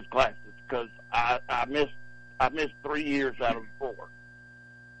being in his classes because I missed 3 years out of 4.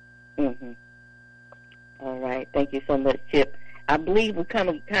 Mm-hmm. All right, thank you so much, Chip. I believe we're kind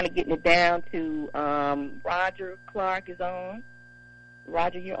of getting it down to Roger Clark is on.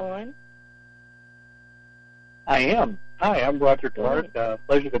 Roger, you're on. I am. Hi, I'm Roger Clark.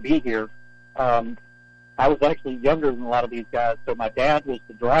 Pleasure to be here. I was actually younger than a lot of these guys, so my dad was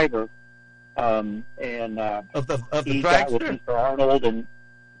the driver, and of the he got with Mr. Arnold, and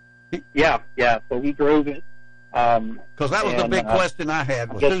so he drove it. Because that was the big question I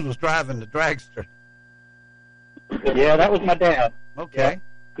had, was who was driving the dragster? Yeah, that was my dad. Okay.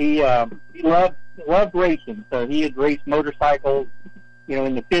 Yeah. He loved racing, so he had raced motorcycles,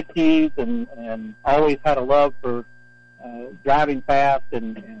 in the 50s, and always had a love for driving fast,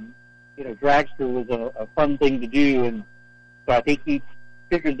 and dragster was a fun thing to do, and so I think he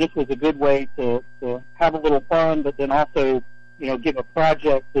figured this was a good way to have a little fun, but then also, give a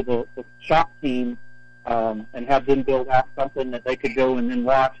project to the shop team and have them build out something that they could go and then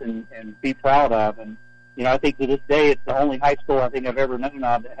watch and be proud of. And, I think to this day it's the only high school I think I've ever known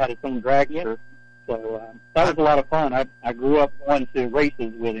of that had its own dragster. Yep. So that was a lot of fun. I grew up going to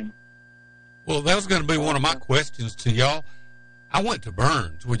races with him. Well, that was going to be one of my questions to y'all. I went to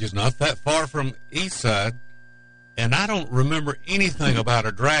Burns, which is not that far from Eastside, and I don't remember anything about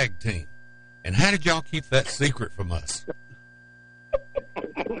a drag team. And how did y'all keep that secret from us?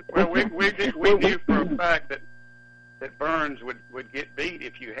 Well, we knew for a fact that Burns would get beat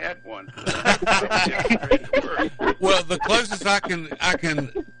if you had one. Well, the closest I can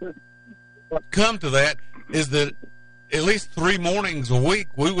come to that is that at least 3 mornings a week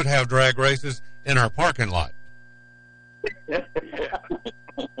we would have drag races in our parking lot. I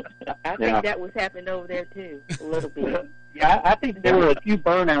think that was happening over there too, a little bit. Yeah, I think there were a few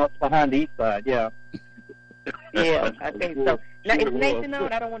burnouts behind Eastside. Yeah. Yeah, I think so. Now, is Nathan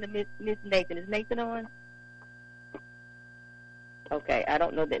on? I don't want to miss Nathan. Is Nathan on? Okay, I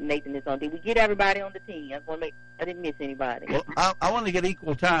don't know that Nathan is on. Did we get everybody on the team? I didn't miss anybody. Well, I want to get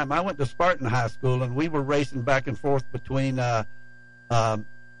equal time. I went to Spartan High School, and we were racing back and forth between the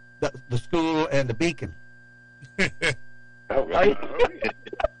school and the Beacon.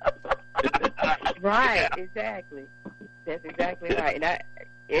 Right, exactly. That's exactly right. And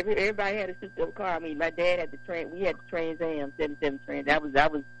everybody had a super car. I mean, my dad had we had the Trans Am 77 Trans. I was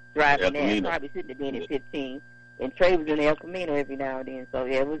driving that, probably sitting there in 15. And Trey was in El Camino every now and then. So,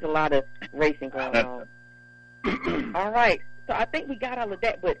 yeah, it was a lot of racing going on. All right. So I think we got all of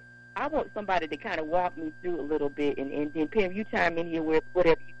that, but I want somebody to kind of walk me through a little bit, and then, Pam, you chime in here with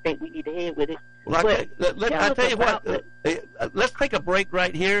whatever you think we need to head with it. Well, I tell you what, let's take a break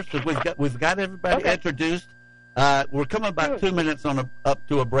right here because we've got everybody introduced. We're coming about 2 minutes up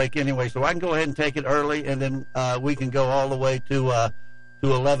to a break anyway, so I can go ahead and take it early, and then we can go all the way to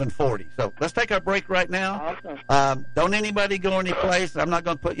 11:40. So let's take our break right now. Awesome. Don't anybody go anyplace. I'm not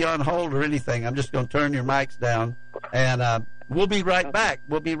going to put you on hold or anything. I'm just going to turn your mics down, and we'll be right back.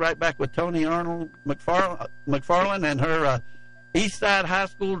 We'll be right back with Tony Arnold McFarland and her Eastside High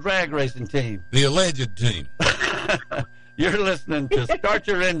School drag racing team. The alleged team. You're listening to Start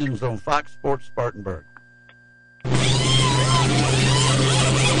Your Engines on Fox Sports Spartanburg.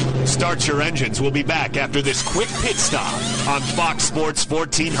 Start Your Engines will be back after this quick pit stop on Fox Sports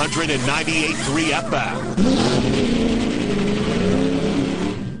 1498.3 FM.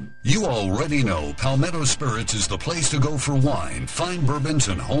 You already know Palmetto Spirits is the place to go for wine, fine bourbons,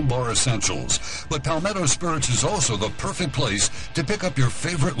 and home bar essentials. But Palmetto Spirits is also the perfect place to pick up your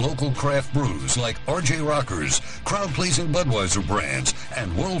favorite local craft brews like RJ Rockers, crowd-pleasing Budweiser brands,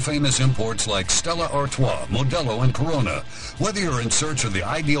 and world-famous imports like Stella Artois, Modelo, and Corona. Whether you're in search of the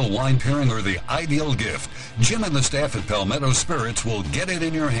ideal wine pairing or the ideal gift, Jim and the staff at Palmetto Spirits will get it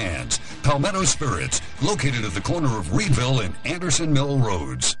in your hands. Palmetto Spirits, located at the corner of Reedville and Anderson Mill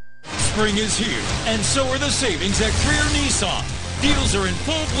Roads. Spring is here, and so are the savings at Greer Nissan. Deals are in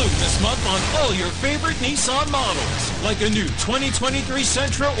full bloom this month on all your favorite Nissan models, like a new 2023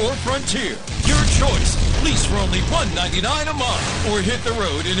 Sentra or Frontier. Your choice. Lease for only $199 a month, or hit the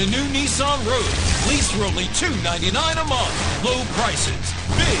road in a new Nissan Rogue. Lease for only $299 a month. Low prices,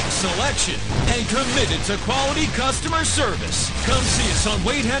 big selection, and committed to quality customer service. Come see us on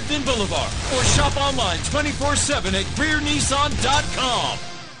Wade Hampton Boulevard, or shop online 24/7 at GreerNissan.com.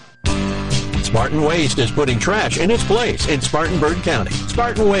 Spartan Waste is putting trash in its place in Spartanburg County.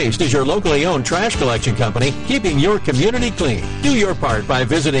 Spartan Waste is your locally owned trash collection company, keeping your community clean. Do your part by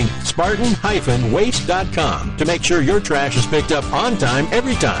visiting Spartan-waste.com to make sure your trash is picked up on time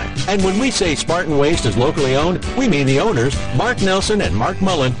every time. And when we say Spartan Waste is locally owned, we mean the owners, Mark Nelson and Mark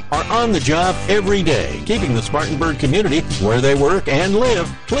Mullen, are on the job every day, keeping the Spartanburg community where they work and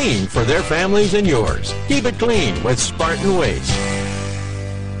live clean for their families and yours. Keep it clean with Spartan Waste.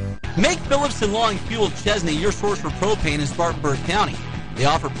 Make Phillips & Long Fuel Chesney your source for propane in Spartanburg County. They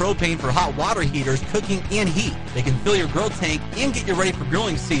offer propane for hot water heaters, cooking, and heat. They can fill your grill tank and get you ready for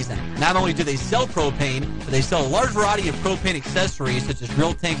grilling season. Not only do they sell propane, but they sell a large variety of propane accessories such as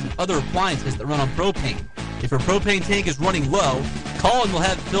grill tanks and other appliances that run on propane. If your propane tank is running low, call and we'll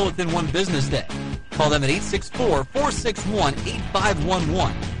have it filled within one business day. Call them at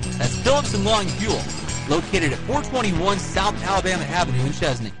 864-461-8511. That's Phillips & Long Fuel, located at 421 South Alabama Avenue in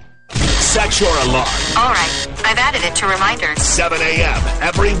Chesney. Set your alarm. All right, I've added it to reminders. 7 a.m.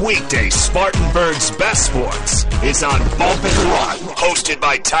 every weekday. Spartanburg's Best Sports is on Bump and Run, hosted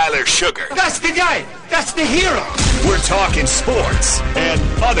by Tyler Sugar. That's the guy. That's the hero. We're talking sports and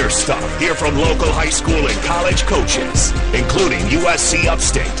other stuff. Hear from local high school and college coaches, including USC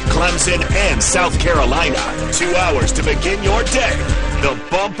Upstate, Clemson, and South Carolina. 2 hours to begin your day. The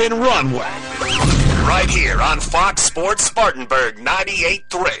Bump and Run way. Right here on Fox Sports Spartanburg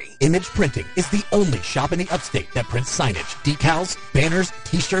 98.3. Image Printing is the only shop in the upstate that prints signage, decals, banners,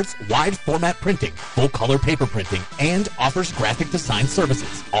 t-shirts, wide format printing, full color paper printing, and offers graphic design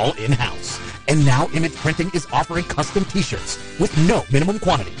services, all in-house. And now Image Printing is offering custom t-shirts with no minimum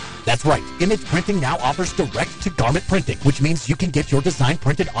quantity. That's right, Image Printing now offers direct-to-garment printing, which means you can get your design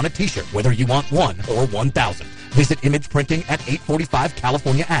printed on a t-shirt, whether you want 1 or 1,000. Visit Image Printing at 845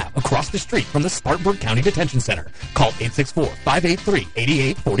 California Ave, across the street from the Spartanburg County Detention Center. Call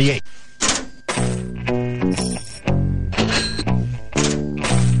 864-583-8848.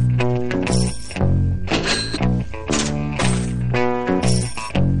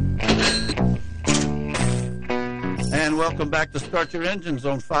 And welcome back to Start Your Engines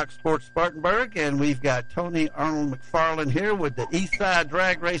on Fox Sports Spartanburg. And we've got Tony Arnold McFarland here with the Eastside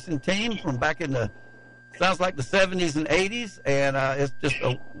Drag Racing team from back in the sounds like the 70s and 80s, and it's just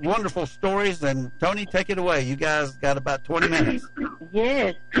wonderful stories. And, Tony, take it away. You guys got about 20 minutes.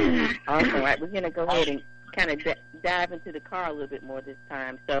 Yes. Awesome. All right, we're going to go ahead and kind of dive into the car a little bit more this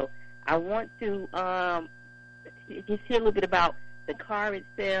time. So I want to just hear a little bit about the car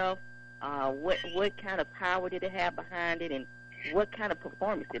itself, what kind of power did it have behind it, and what kind of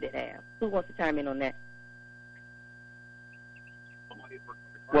performance did it have? Who wants to chime in on that?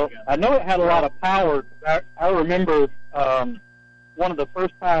 Well, I know it had a lot of power. I remember one of the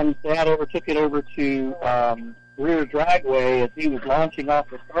first times Dad ever took it over to rear dragway as he was launching off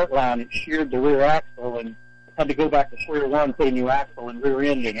the start line. It sheared the rear axle and had to go back to square one, put a new axle and rear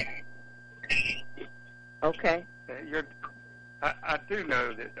end in it. Okay. I do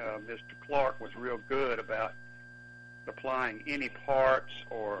know that Mr. Clark was real good about supplying any parts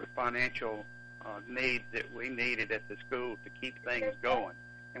or financial needs that we needed at the school to keep things going.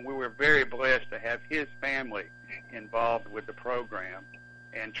 And we were very blessed to have his family involved with the program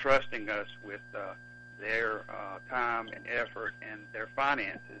and trusting us with their time and effort and their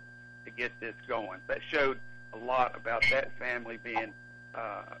finances to get this going. That showed a lot about that family being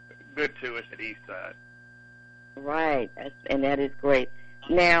good to us at Eastside. Right, and that is great.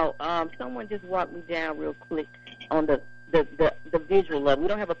 Now, someone just walked me down real quick on the visual of it. We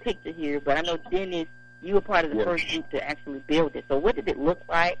don't have a picture here, but I know Dennis, you were part of the first group to actually build it. So what did it look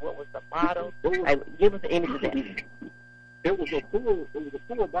like? What was the model? Give us an image of that. It was a full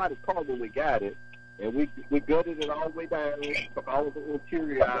body car when we got it, And we gutted it all the way down, took all of the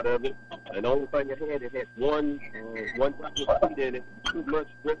interior out of it, and the only thing it had one drop of seat in it, too much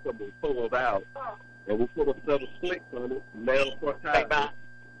drinkable pulled out. And we put a set of slicks on it, nailed front tires,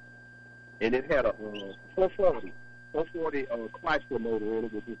 and it had a 440 Chrysler motor in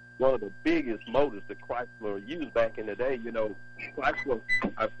it, which is one of the biggest motors that Chrysler used back in the day. You know, Chrysler,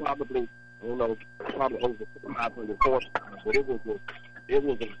 probably over 500 horsepower, but it was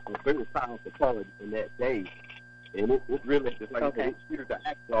a very powerful car in that day. And it really, just like it steered the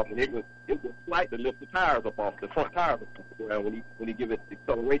axle off, and it was slight to lift the tires up off the front tires off the ground when you give it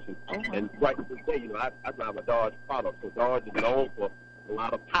acceleration. And right to this day, you know, I drive a Dodge product, so Dodge is known for a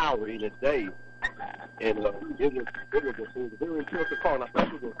lot of power in its day. And it was a very impressive car. And I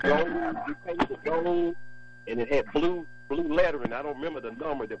think it was gold. We painted it gold, and it had blue lettering. I don't remember the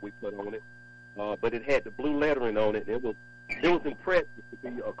number that we put on it, but it had the blue lettering on it. It was impressive to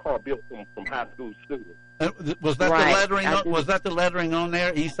be a car built from high school students. Was that the lettering? Was that the lettering on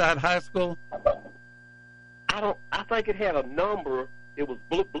there? Eastside High School. I think it had a number. It was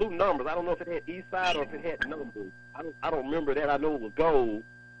blue numbers. I don't know if it had Eastside or if it had numbers. I don't remember that. I know it was gold,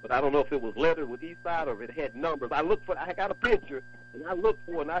 but I don't know if it was lettered with Eastside or if it had numbers. I got a picture, and I looked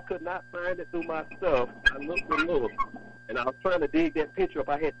for it, and I could not find it through my stuff. I looked, and I was trying to dig that picture up.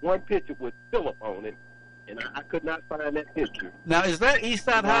 I had one picture with Philip on it, and I could not find that picture. Now, is that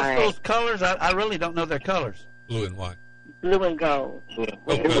Eastside High School's colors? I really don't know their colors. Blue and white. Blue and gold. Blue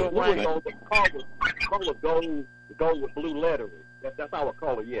and gold. The car was gold with blue lettering. That's our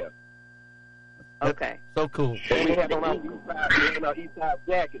color, yeah. Okay. So cool. And we had on our Eastside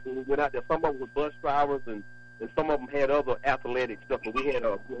jackets, and we went out there. Some of them were bus drivers, and some of them had other athletic stuff. But we had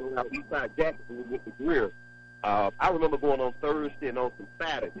our Eastside jackets, and we went to Greer. I remember going on Thursday and on some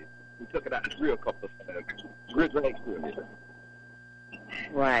Saturdays. We took it out to Greer a couple of times. Greer drag strip.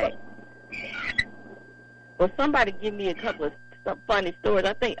 Right. Well, somebody give me a couple of some funny stories.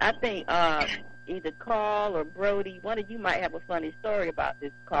 I think either Carl or Brody, one of you might have a funny story about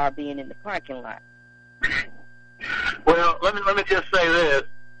this car being in the parking lot. Well, let me just say this.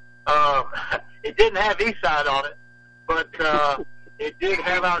 It didn't have Eastside on it, but it did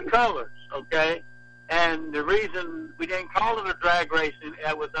have our colors, okay? And the reason we didn't call it a drag racing,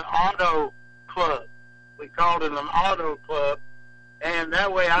 it was an auto club. We called it an auto club, and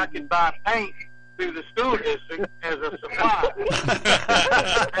that way I could buy paint through the school district as a supply.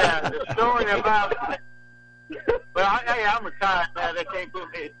 And the story about I'm retired now. They can't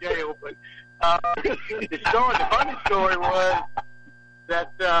put me in jail. But the funny story was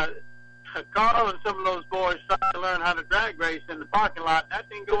that Carl and some of those boys started to learn how to drag race in the parking lot. That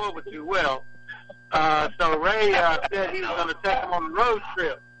didn't go over too well. So Ray said he was going to take them on a road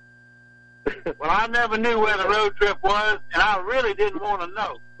trip. Well, I never knew where the road trip was, and I really didn't want to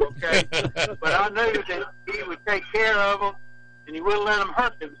know, okay? But I knew that he would take care of them, and he wouldn't let them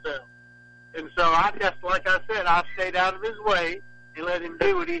hurt themselves. And so I just, like I said, I stayed out of his way and let him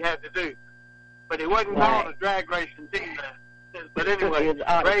do what he had to do. But he wasn't called a drag racing team then. But anyway,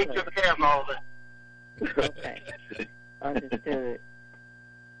 Ray took care of all that. Okay. Understood.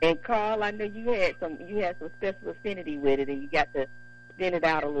 And Carl, I know you had some special affinity with it, and you got to spin it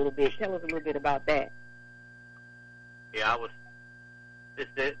out a little bit. Tell us a little bit about that. Yeah,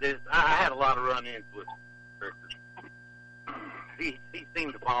 I had a lot of run-ins with Rick. He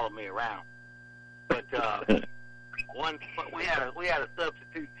seemed to follow me around. But we had a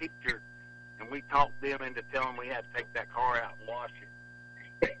substitute teacher, and we talked them into telling them we had to take that car out and wash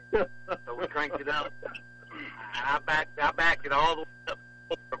it. So we cranked it up, and I backed it all the way up,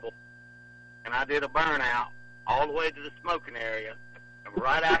 and I did a burnout all the way to the smoking area. And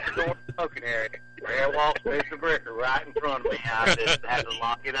right out the door of the smoking area, there walks Mr. Bricker right in front of me. I just had to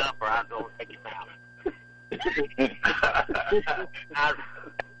lock it up, or I was going to take it out.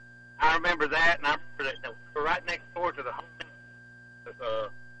 I remember that, and I remember that we were right next door to the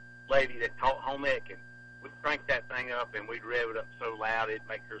lady that taught home ec, and we'd crank that thing up, and we'd rev it up so loud it'd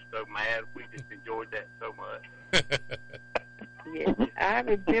make her so mad. We just enjoyed that so much. Yes, I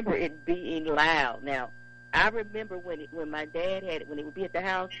remember it being loud. Now, I remember when my dad had it, when it would be at the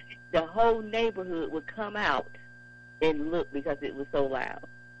house, the whole neighborhood would come out and look because it was so loud.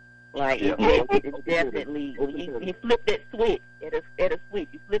 Like, it definitely, when you flip that switch, at a switch,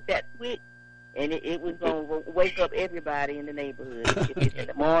 you flip that switch, and it was going to wake up everybody in the neighborhood, if it's in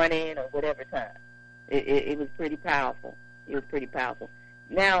the morning or whatever time. It was pretty powerful. It was pretty powerful.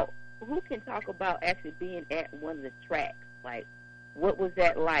 Now, who can talk about actually being at one of the tracks? Like, what was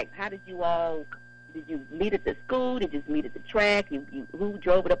that like? How did you meet at the school? Did you meet at the track? Who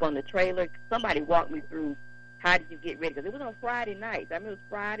drove it up on the trailer? Somebody walk me through how did you get ready? Because it was on Friday nights. I mean, it was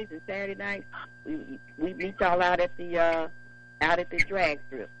Fridays and Saturday nights. We meet y'all out at the drag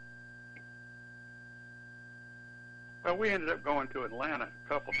strip. Well, we ended up going to Atlanta a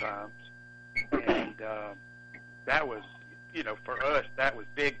couple times, and that was, for us, that was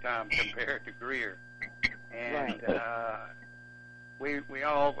big time compared to Greer. And we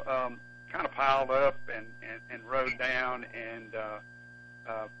all kind of piled up and rode down, and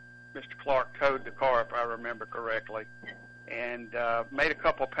Mr. Clark towed the car, if I remember correctly, and made a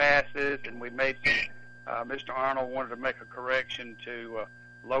couple passes, and we made some, Mr. Arnold wanted to make a correction to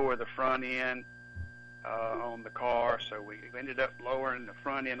lower the front end on the car, so we ended up lowering the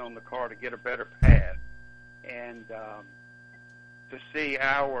front end on the car to get a better pass. And to see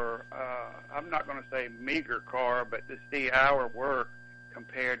our, I'm not going to say meager car, but to see our work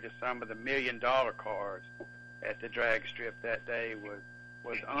compared to some of the $1 million cars at the drag strip that day was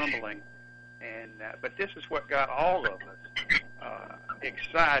humbling. And but this is what got all of us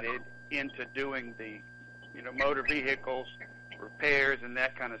excited into doing the, motor vehicles repairs and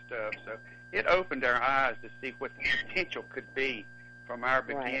that kind of stuff. So it opened our eyes to see what the potential could be from our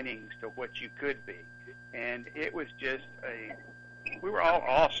beginnings to what you could be. And it was just we were all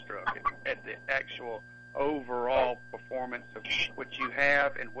awestruck at the actual overall performance of what you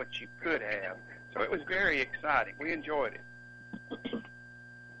have and what you could have. So it was very exciting. We enjoyed it.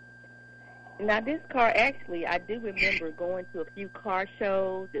 Now, this car, actually, I do remember going to a few car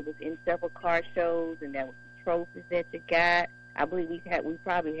shows. It was in several car shows, and there was trophies that you got. I believe we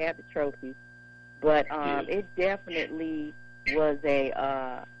probably had the trophies, but it definitely was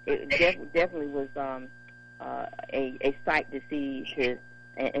a sight to see,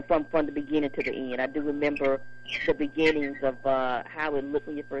 and from the beginning to the end. I do remember the beginnings of how it looked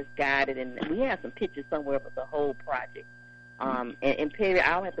when you first got it, and we have some pictures somewhere of the whole project. And Perry,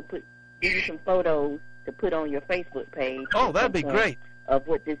 I'll have to give you some photos to put on your Facebook page. Oh, that'd be great. Of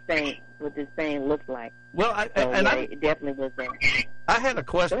what this thing looks like. Well, it definitely was. I had a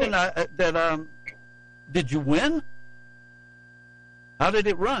question. Did you win? How did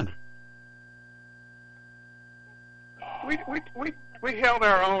it run? We held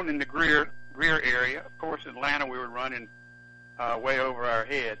our own in the Greer area. Of course, in Atlanta we were running way over our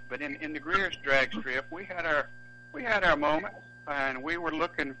heads, but in the Greer's drag strip we had our moments, and we were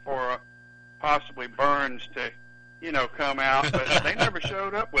looking for possibly Burns to come out, but they never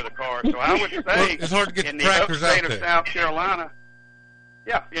showed up with a car. So I would say it's hard to get in the the tractors upstate out of there. South Carolina,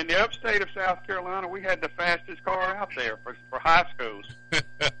 in the upstate of South Carolina, we had the fastest car out there for high schools.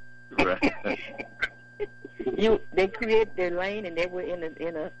 They created their lane, and they were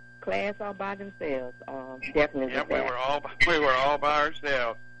in a class all by themselves. Definitely. Yeah, we were all by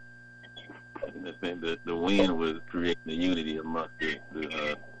ourselves. I think that the win was creating the unity amongst the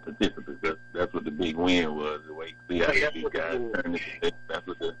participants. That's what the big win was. The way these guys turned it. That's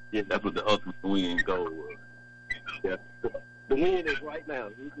what the ultimate win goal was. Yeah. The win is right now.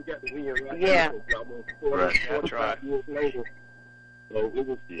 We got the win right now. Yeah. That's right. Years later. So it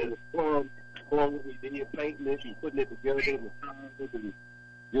was fun what we did, painting it and putting it together in the time,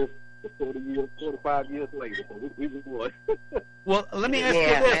 just 45 years later. So we won. Well, let me ask you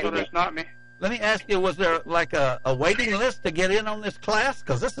this. So that's not me. Let me ask you, was there like a waiting list to get in on this class?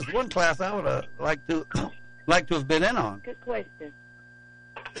 Because this is one class I would like to have been in on. Good question.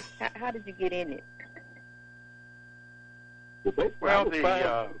 How did you get in it? Well,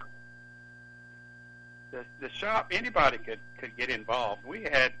 the shop, anybody could get involved. We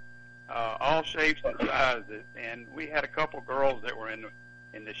had all shapes and sizes, and we had a couple girls that were in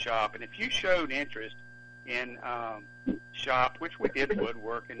the shop. And if you showed interest in shop, which we did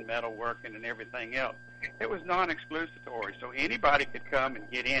woodworking, metalworking, and everything else, it was non-exclusatory, so anybody could come and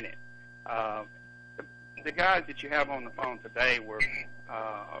get in it. The guys that you have on the phone today were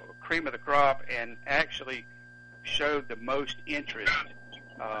cream of the crop and actually showed the most interest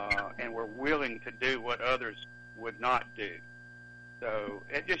and were willing to do what others would not do. So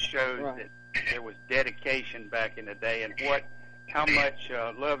it just shows that there was dedication back in the day, and how much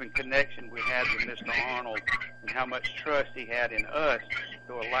love and connection we had with Mr. Arnold, and how much trust he had in us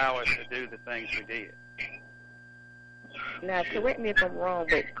to allow us to do the things we did. Now, correct me if I'm wrong,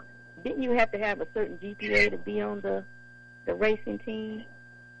 but didn't you have to have a certain GPA to be on the racing team?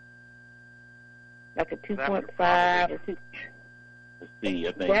 Like a 2.5 or 2? Let's see,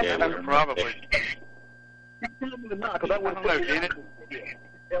 I think That's probably. I don't know, Janet.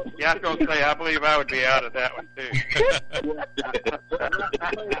 Yeah, I was going to say, I believe I would be out of that one, too.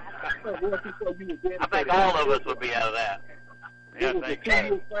 I think all of us would be out of that. Yeah, I think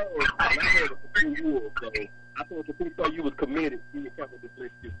so. I thought the people you was committed. You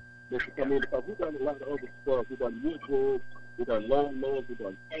I mean, because we've done a lot of other stuff. We've done woodwork, we've done lawn mowers, we've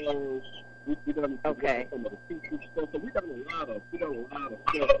done towers, we've done some of the teaching stuff. So we've done a lot of stuff.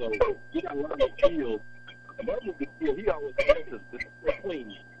 So we got a lot of skills. And Martin was good. He always asked us to stay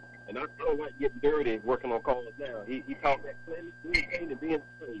clean. And I don't like getting dirty working on cars now. He taught that being clean and being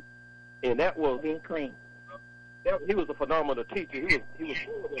clean. And that was being clean. He was a phenomenal teacher. He was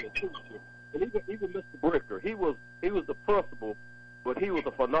more than a teacher. And even Mr. Bricker, he was the principal, but he was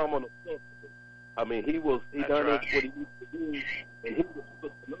a phenomenal principal. I mean, he done what he used to do, and he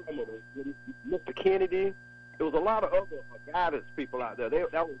was phenomenal. Mr. Kennedy, there was a lot of other guidance people out there.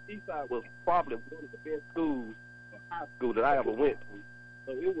 Eastside was probably one of the best schools, high school that I ever went to.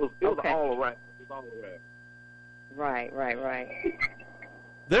 So it was all around. It was all around. Right.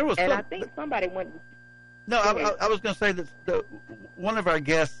 There was, and I think somebody went. No, I was going to say that one of our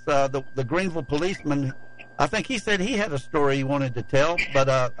guests, the Greenville policeman, I think he said he had a story he wanted to tell. But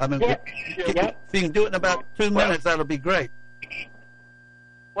I mean, if you can do it in about 2 minutes, that'll be great.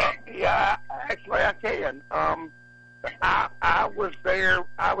 Well, yeah, actually I can. I was there.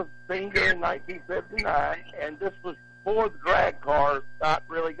 I was senior in 1979, and this was before the drag cars got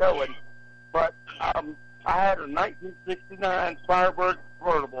really going. But I had a 1969 Firebird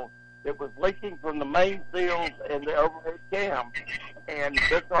convertible. It was leaking from the main seals and the overhead cam. And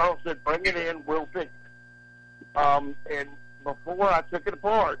Mr. Arnold said, bring it in, we'll fix it. And before I took it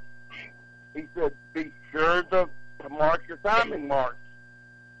apart, he said, be sure to mark your timing marks.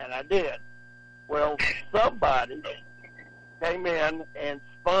 And I did. Well, somebody came in and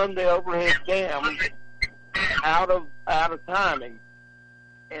spun the overhead cam out of timing.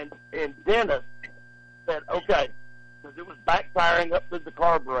 And Dennis said, okay, because it was backfiring up through the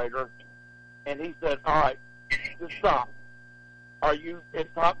carburetor, and he said, all right, just stop. Are you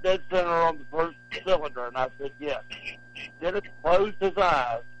at top dead center on the first cylinder? And I said, yes. Dennis closed his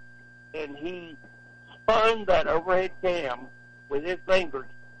eyes, and he spun that overhead cam with his fingers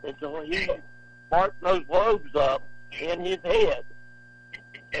until he marked those lobes up in his head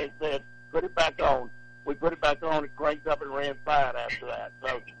and said, put it back on. We put it back on, it cranked up and ran fine after that.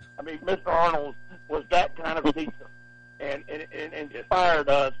 So, I mean, Mr. Arnold was that kind of teacher. And inspired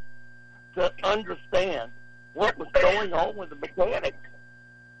us to understand what was going on with the mechanics.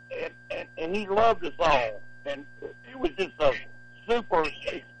 And he loved us all. And it was just a super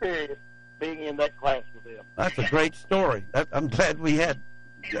experience being in that class with him. That's a great story. I'm glad we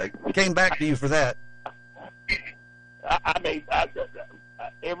came back to you for that. I mean,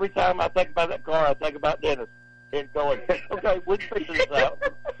 every time I think about that car, I think about Dennis. And going, okay, we can figure this out.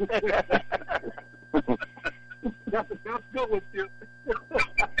 That's good with you.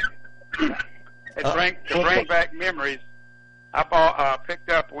 To bring back memories, I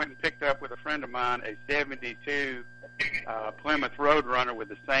went and picked up with a friend of mine a 72 Plymouth Roadrunner with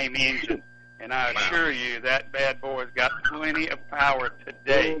the same engine, and I assure you that bad boy's got plenty of power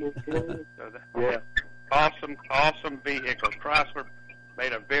today. Awesome vehicle. Chrysler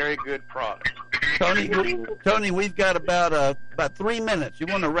made a very good product. Tony, we've got about 3 minutes. You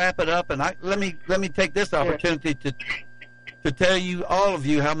want to wrap it up, and let me take this opportunity to tell you, all of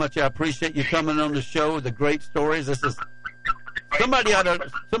you, how much I appreciate you coming on the show. The great stories. This is somebody ought to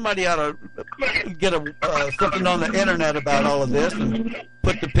get something on the internet about all of this and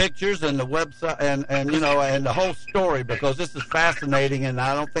put the pictures and the website and the whole story, because this is fascinating, and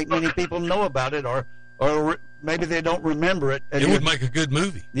I don't think many people know about it or maybe they don't remember it. And it would make a good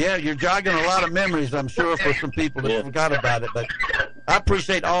movie. Yeah, you're jogging a lot of memories, I'm sure, for some people that forgot about it. But I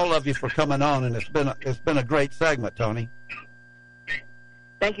appreciate all of you for coming on, and it's been a great segment, Tony.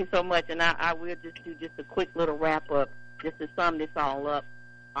 Thank you so much, and I will just do just a quick little wrap up, just to sum this all up.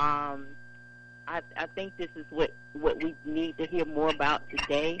 I think this is what we need to hear more about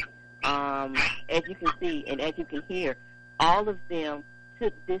today. As you can see and as you can hear, all of them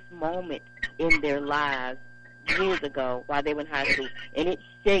took this moment in their lives years ago while they were in high school, and it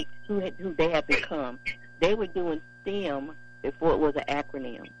shaped who they have become. They were doing STEM before it was an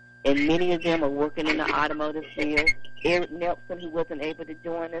acronym, and many of them are working in the automotive field. Eric Nelson, who wasn't able to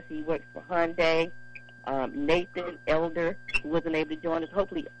join us, he works for Hyundai. Nathan Elder, who wasn't able to join us.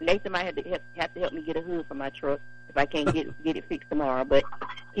 Hopefully, Nathan might have to help me get a hood for my truck if I can't get it fixed tomorrow. But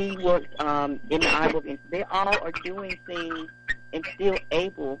he works in the automotive industry. They all are doing things and still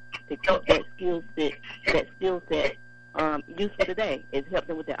able to keep that skill set useful today. It's helped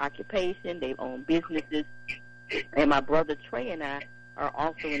them with their occupation. They own businesses. And my brother Trey and I are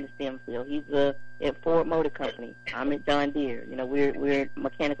also in the STEM field. He's at Ford Motor Company. I'm at John Deere. We're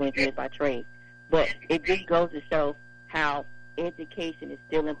mechanical engineers by trade. But it just goes to show how education is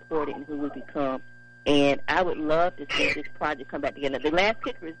still important in who we become. And I would love to see this project come back together. The last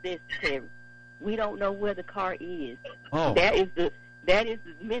kicker is this, Terry. We don't know where the car is. Oh. That is the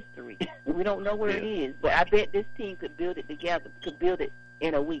mystery. We don't know where it is, but I bet this team could build it together, could build it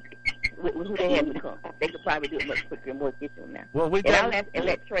in a week. With who they have become. They could probably do it much quicker and more efficient now. Well, and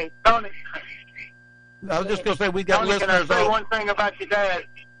let Trey. Tony, I was just going to say, we got Tony, listeners. Can I say one thing about your dad?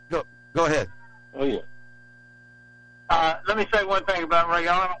 Go ahead. Oh, yeah. Let me say one thing about Ray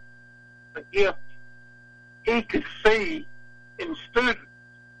Arnold. If he could see in students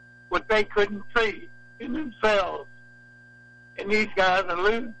what they couldn't see in themselves, and these guys are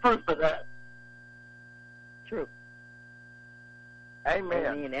living proof of that. True. Amen.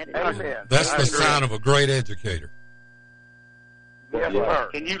 Amen. That's the sign of a great educator. Yes, sir.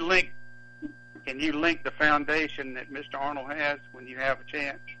 Can you link the foundation that Mr. Arnold has when you have a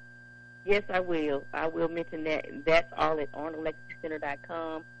chance? Yes, I will. I will mention that. That's all at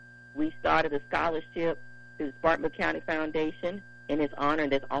ArnoldLegacyCenter.com. We started a scholarship to the Spartanburg County Foundation in his honor,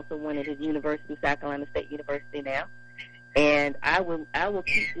 and there's also one at his university, South Carolina State University now. And I will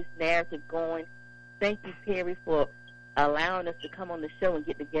keep this narrative going. Thank you, Perry, for allowing us to come on the show and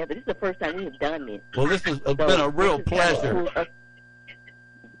get together. This is the first time we have done this. Well, this has been a real pleasure.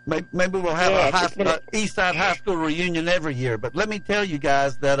 Maybe we'll have a Eastside High School reunion every year. But let me tell you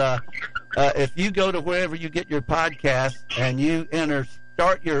guys that if you go to wherever you get your podcast and you enter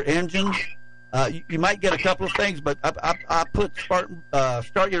Start Your Engines, you might get a couple of things. But I put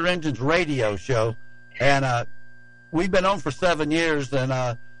Start Your Engines radio show, and we've been on for 7 years.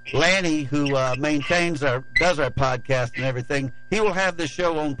 And Lanny, who does our podcast and everything, he will have this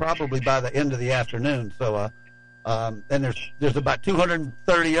show on probably by the end of the afternoon. So. And there's about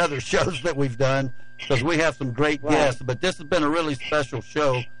 230 other shows that we've done because we have some great guests. But this has been a really special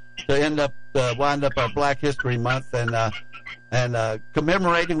show to wind up our Black History Month and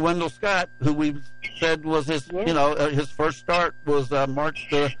commemorating Wendell Scott, who we said was his his first start was March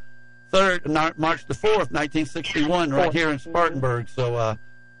the 4th, 1961, right here in Spartanburg. So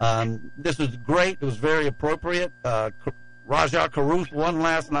this is great. It was very appropriate. Rajah Caruth won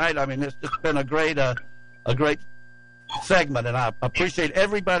last night. I mean, it's just been a great segment, and I appreciate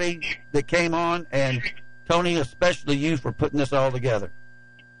everybody that came on, and Tony, especially you, for putting this all together.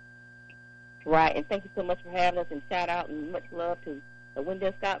 Right, and thank you so much for having us, and shout out and much love to the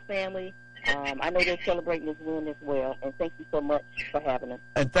Wendell Scott family. I know they're celebrating this win as well, and thank you so much for having us.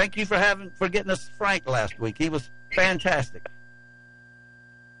 And thank you for getting us Frank last week. He was fantastic.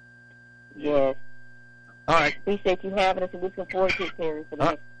 Yes. All right. Appreciate you having us, and we're looking forward to it, Terry.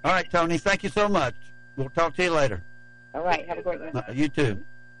 All right, Tony, thank you so much. We'll talk to you later. All right, have a great one. You too.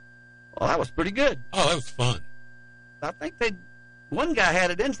 Well, that was pretty good. Oh, that was fun. I think one guy had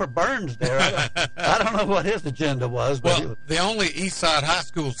it in for Burns there. I don't know what his agenda was. But well, the only Eastside High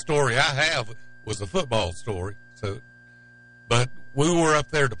School story I have was a football story. But we were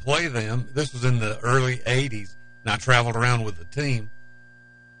up there to play them. This was in the early 80s, and I traveled around with the team.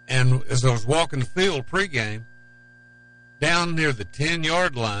 And as I was walking the field pregame, down near the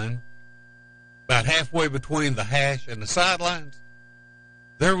 10-yard line, about halfway between the hash and the sidelines,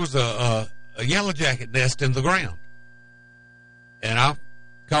 there was a yellow jacket nest in the ground. And I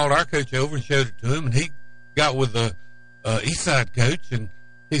called our coach over and showed it to him, and he got with the Eastside coach, and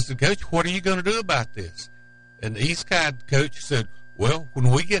he said, "Coach, what are you going to do about this?" And the Eastside coach said, "Well,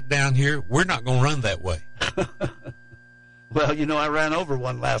 when we get down here, we're not going to run that way." Well, I ran over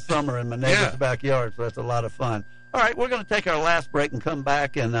one last summer in my neighbor's backyard, so that's a lot of fun. All right, we're going to take our last break and come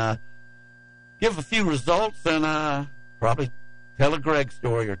back and give a few results and probably tell a Greg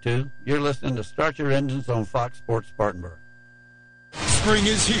story or two. You're listening to Start Your Engines on Fox Sports Spartanburg. Spring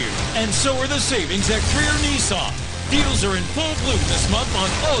is here, and so are the savings at Greer Nissan. Deals are in full bloom this month on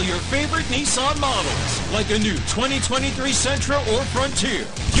all your favorite Nissan models, like a new 2023 Sentra or Frontier.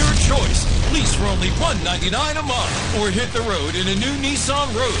 Your choice. Lease for only $199 a month, or hit the road in a new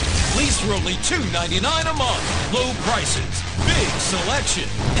Nissan Rogue. Lease for only $299 a month. Low prices, big selection,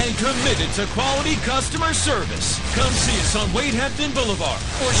 and committed to quality customer service. Come see us on Wade Hampton Boulevard,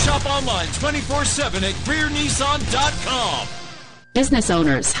 or shop online 24/7 at GreerNissan.com. Business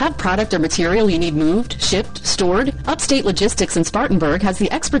owners, have product or material you need moved, shipped, stored? Upstate Logistics in Spartanburg has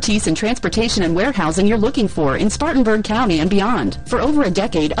the expertise in transportation and warehousing you're looking for in Spartanburg County and beyond. For over a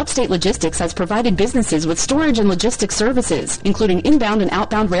decade, Upstate Logistics has provided businesses with storage and logistics services, including inbound and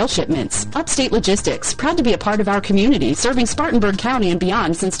outbound rail shipments. Upstate Logistics, proud to be a part of our community, serving Spartanburg County and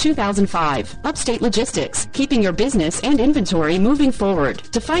beyond since 2005. Upstate Logistics, keeping your business and inventory moving forward.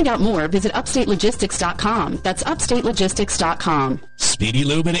 To find out more, visit upstatelogistics.com. That's upstatelogistics.com. Speedy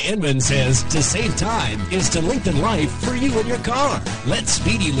Lube in Inman says to save time is to lengthen line life for you and your car. Let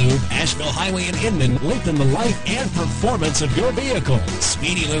Speedy Lube, Asheville Highway in Inman, lengthen the life and performance of your vehicle.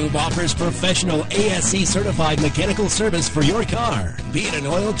 Speedy Lube offers professional ASE certified mechanical service for your car. Be it an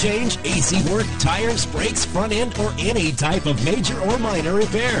oil change, AC work, tires, brakes, front end, or any type of major or minor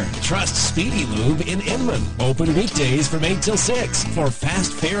repair. Trust Speedy Lube in Inman. Open weekdays from 8 till 6. For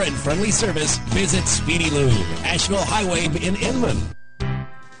fast, fair, and friendly service, visit Speedy Lube, Asheville Highway in Inman.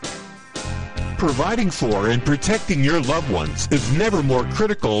 Providing for and protecting your loved ones is never more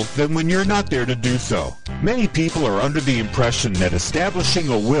critical than when you're not there to do so. Many people are under the impression that establishing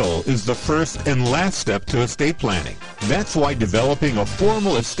a will is the first and last step to estate planning. That's why developing a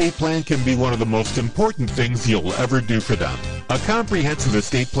formal estate plan can be one of the most important things you'll ever do for them. A comprehensive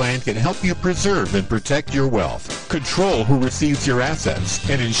estate plan can help you preserve and protect your wealth, control who receives your assets,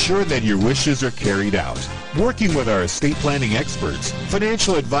 and ensure that your wishes are carried out. Working with our estate planning experts,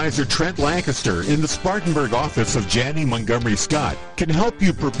 financial advisor Trent Lancaster in the Spartanburg office of Janney Montgomery Scott can help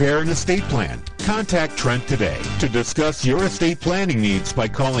you prepare an estate plan. Contact Trent today to discuss your estate planning needs by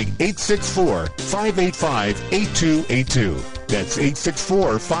calling 864-585-8282. That's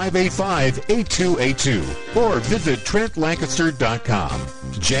 864-585-8282. Or visit TrentLancaster.com.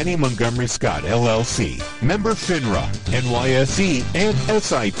 Janney Montgomery Scott, LLC. Member FINRA, NYSE, and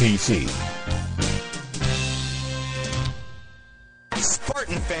SIPC.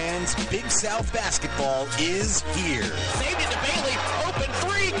 Spartan fans, Big South basketball is here. Saved it to Bailey. Open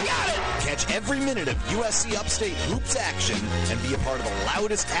three. Got it. Catch every minute of USC Upstate Hoops action and be a part of the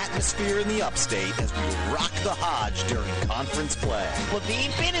loudest atmosphere in the Upstate as we rock the Hodge during conference play.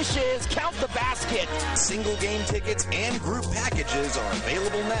 Levine finishes. Count the basket. Single game tickets and group packages are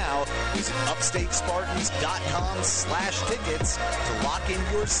available now. Visit upstatespartans.com/tickets to lock in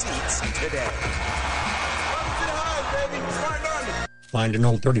your seats today. Find an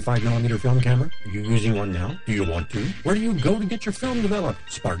old 35mm film camera? Are you using one now? Do you want to? Where do you go to get your film developed?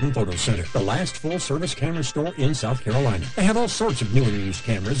 Spartan Photo Center, the last full-service camera store in South Carolina. They have all sorts of new and used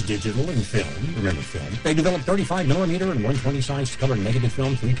cameras, digital and film. Remember film. They develop 35mm and 120 size color negative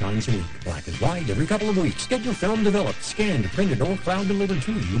film 3 times a week. Black and white every couple of weeks. Get your film developed, scanned, printed, or cloud delivered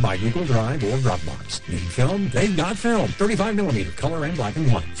to you by Google Drive or Dropbox. Need film? They've got film. 35mm color and black and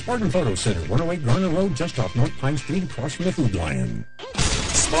white. Spartan Photo Center, 108 Garner Road, just off North Pine Street, across from the Food Lion.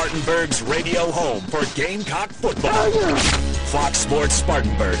 Spartanburg's radio home for Gamecock football. Fox Sports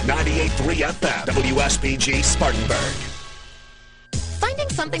Spartanburg, 98.3 FM, WSPG Spartanburg. Finding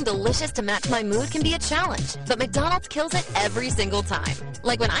something delicious to match my mood can be a challenge, but McDonald's kills it every single time.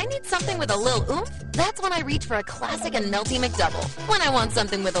 Like when I need something with a little oomph, that's when I reach for a classic and melty McDouble. When I want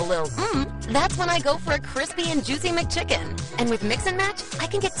something with a little that's when I go for a crispy and juicy McChicken. And with Mix and Match, I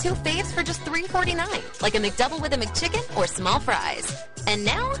can get 2 faves for just $3.49, like a McDouble with a McChicken or small fries. And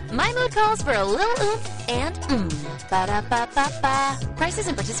now, my mood calls for a little oomph and Ba-da-ba-ba-ba. Prices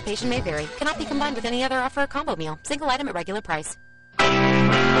and participation may vary. Cannot be combined with any other offer or combo meal. Single item at regular price.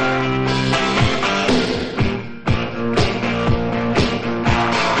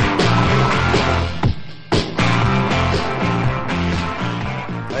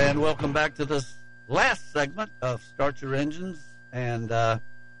 And welcome back to this last segment of Start Your Engines. And that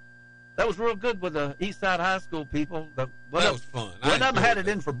was real good with the Eastside High School people. That was fun. One of them had it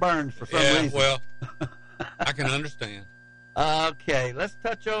in for Burns for some reason. Well, I can understand. Okay, let's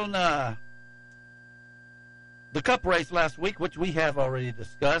touch on the Cup race last week, which we have already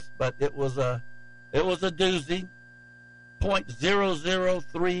discussed, but it was a doozy.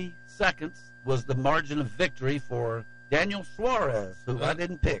 0.003 seconds was the margin of victory for Daniel Suarez, who I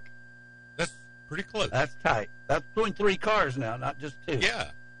didn't pick. That's pretty close. That's tight. That's between 3 cars now, not just 2.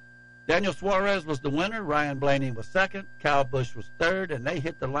 Yeah. Daniel Suarez was the winner. Ryan Blaney was second. Kyle Busch was third, and they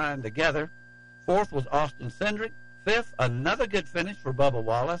hit the line together. Fourth was Austin Cindric. Fifth, another good finish for Bubba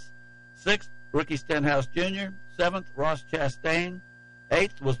Wallace. Sixth, Ricky Stenhouse Jr. Seventh, Ross Chastain.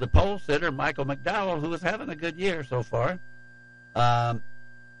 Eighth was the pole sitter, Michael McDowell, who is having a good year so far.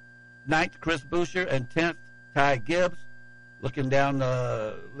 Ninth, Chris Buescher, and 10th, Ty Gibbs. Looking down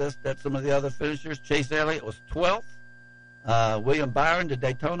the list at some of the other finishers, Chase Elliott was 12th. William Byron, the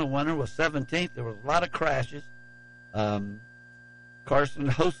Daytona winner, was 17th. There was a lot of crashes. Carson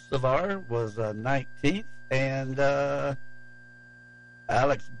Hocevar was 19th. And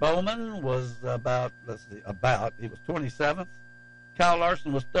Alex Bowman was he was 27th. Kyle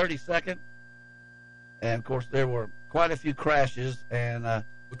Larson was 32nd. And, of course, there were quite a few crashes. And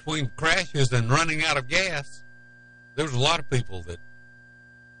between crashes and running out of gas, there was a lot of people that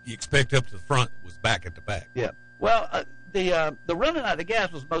you expect up to the front was back at the back. Yeah. Well, the running out of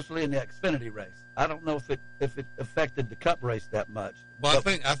gas was mostly in the Xfinity race. I don't know if it affected the Cup race that much. Well, I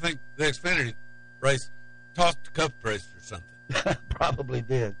think the Xfinity race tossed a cup race or something. Probably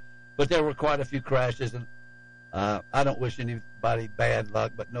did. But there were quite a few crashes, and I don't wish anybody bad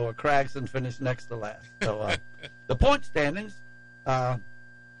luck, but Noah Cragson finished next to last. So the point standings,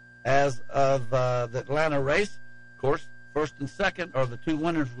 as of the Atlanta race, of course, first and second are the two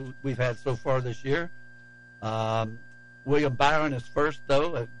winners we've had so far this year. William Byron is first,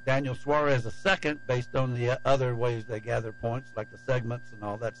 though. Daniel Suarez is second, based on the other ways they gather points, like the segments and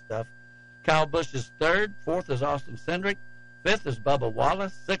all that stuff. Kyle Busch is third. Fourth is Austin Cindric. Fifth is Bubba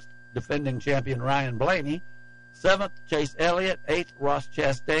Wallace. Sixth, defending champion Ryan Blaney. Seventh, Chase Elliott. Eighth, Ross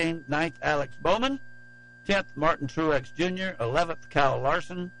Chastain. Ninth, Alex Bowman. 10th, Martin Truex Jr. 11th, Kyle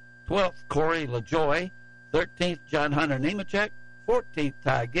Larson. 12th, Corey LaJoie. 13th, John Hunter Nemechek. 14th,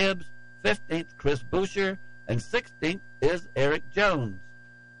 Ty Gibbs. 15th, Chris Buescher. And 16th is Eric Jones.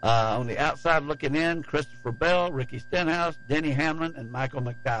 On the outside looking in, Christopher Bell, Ricky Stenhouse, Denny Hamlin, and Michael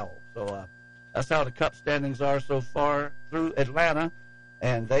McDowell. So that's how the Cup standings are so far through Atlanta.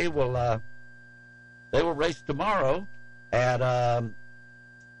 And they will race tomorrow at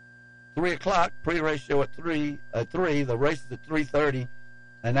 3 o'clock. Pre-race show at 3. The race is at 3:30,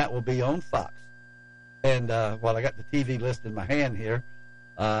 and that will be on Fox. And while I got the TV list in my hand here,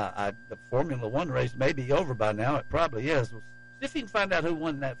 the Formula One race may be over by now. It probably is. We'll see if you can find out who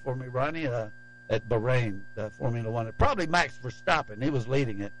won that for me, Ronnie, at Bahrain, the Formula One. Probably Max Verstappen. He was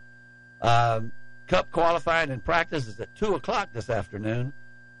leading it. Cup qualifying and practice is at 2 o'clock this afternoon.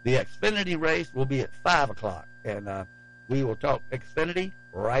 The Xfinity race will be at 5 o'clock. And we will talk Xfinity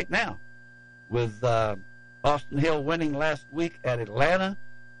right now with Austin Hill winning last week at Atlanta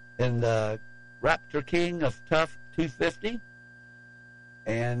in the Raptor King of Tough 250.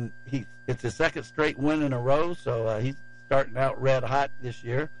 And it's his second straight win in a row, so he's starting out red hot this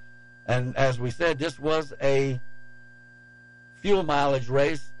year. And as we said, this was a fuel mileage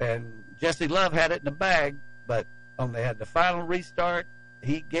race, and Jesse Love had it in the bag, but when they had the final restart,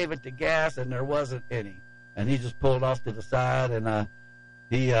 he gave it to gas, and there wasn't any. And he just pulled off to the side, and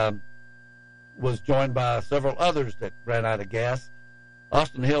he was joined by several others that ran out of gas.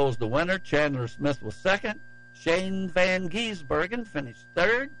 Austin Hill was the winner. Chandler Smith was second. Shane Van Gisbergen finished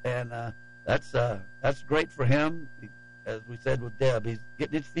third, and that's great for him. As we said with Deb, he's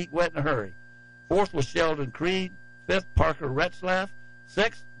getting his feet wet in a hurry. Fourth was Sheldon Creed. Fifth, Parker Retzlaff.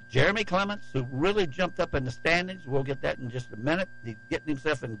 Sixth, Jeremy Clements, who really jumped up in the standings. We'll get that in just a minute. He's getting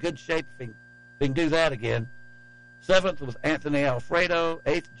himself in good shape if he can do that again. Seventh was Anthony Alfredo.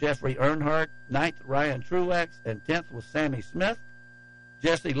 Eighth, Jeffrey Earnhardt. Ninth, Ryan Truex. And 10th was Sammy Smith.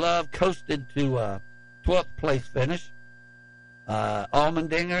 Jesse Love coasted to 12th place finish.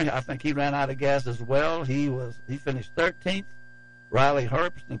 Allmendinger, I think he ran out of gas as well. He finished 13th. Riley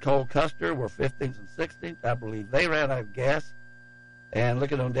Herbst and Cole Custer were 15th and 16th. I believe they ran out of gas. And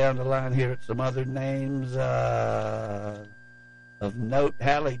looking on down the line here at some other names of note,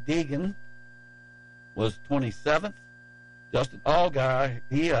 Hally Deegan was 27th. Justin Allgaier,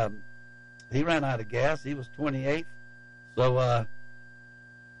 he ran out of gas. He was 28th. So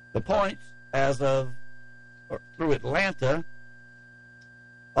the points as of through Atlanta,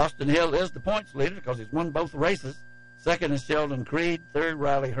 Austin Hill is the points leader because he's won both races. Second is Sheldon Creed. Third,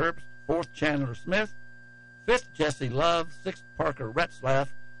 Riley Herbst. Fourth, Chandler Smith. Fifth, Jesse Love. Sixth, Parker Retzlaff,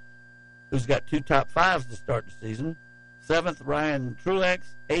 who's got 2 top fives to start the season. Seventh, Ryan Truex.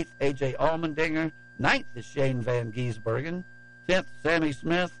 Eighth, A.J. Allmendinger. Ninth is Shane Van Gisbergen. 10th, Sammy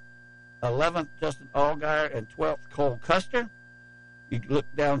Smith. 11th, Justin Allgaier. And 12th, Cole Custer. You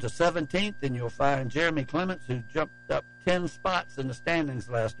look down to 17th, and you'll find Jeremy Clements, who jumped up 10 spots in the standings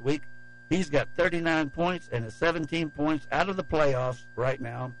last week. He's got 39 points and is 17 points out of the playoffs right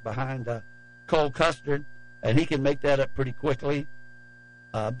now behind Cole Custer, and he can make that up pretty quickly.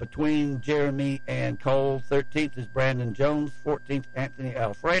 Between Jeremy and Cole, 13th is Brandon Jones, 14th, Anthony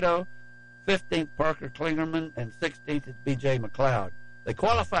Alfredo, 15th, Parker Klingerman, and 16th is B.J. McLeod. They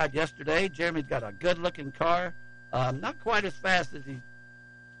qualified yesterday. Jeremy's got a good-looking car. Not quite as fast as he's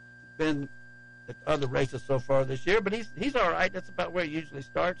been at other races so far this year, but he's all right. That's about where he usually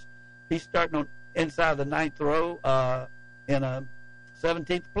starts. He's starting on inside the 9th row in a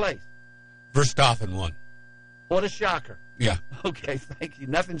 17th place. Verstappen won. What a shocker. Yeah. Okay, thank you.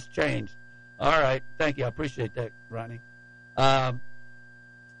 Nothing's changed. All right, thank you. I appreciate that, Ronnie. Like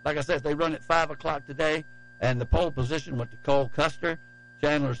I said, they run at 5 o'clock today, and the pole position went to Cole Custer.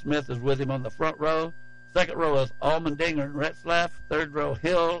 Chandler Smith is with him on the front row. Second row is Allmendinger and Retzlaff. Third row,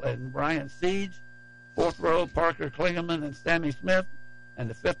 Hill and Brian Siege. Fourth row, Parker Klingerman and Sammy Smith. And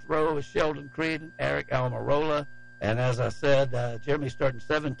the fifth row is Sheldon Creed and Eric Almirola. And as I said, Jeremy starting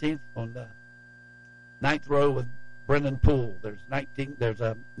 17th on the 9th row with Brendan Poole. There's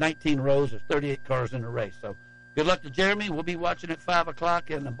 19 rows. There's 38 cars in the race. So good luck to Jeremy. We'll be watching at 5 o'clock.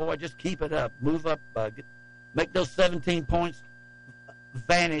 And, boy, just keep it up. Move up. Make those 17 points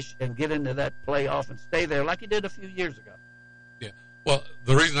vanish and get into that playoff and stay there like you did a few years ago. Yeah. Well,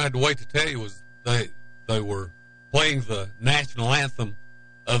 the reason I had to wait to tell you was they were playing the national anthem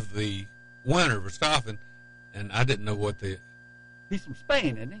of the winner, Verstappen, and I didn't know what the... He's from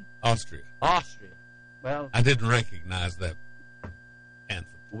Spain, isn't he? Austria. Well, I didn't recognize that anthem.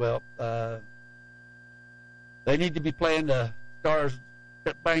 Well, they need to be playing the Stars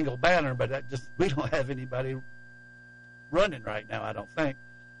Spangled Banner, but we don't have anybody running right now, I don't think.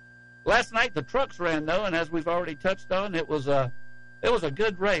 Last night the trucks ran, though, and as we've already touched on, it was a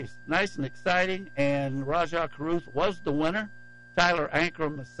good race, nice and exciting, and Rajah Caruth was the winner. Tyler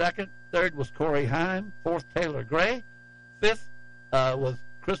Ankrum was second. Third was Corey Heim. Fourth, Taylor Gray. Fifth was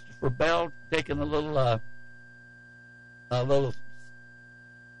Christopher Bell, taking a little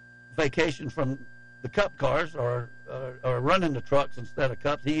vacation from the Cup cars, or running the trucks instead of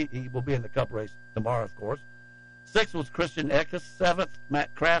Cups. He will be in the Cup race tomorrow, of course. Sixth was Christian Eckes. Seventh,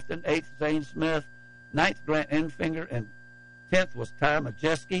 Matt Crafton. Eighth, Zane Smith. Ninth, Grant Enfinger. And 10th was Ty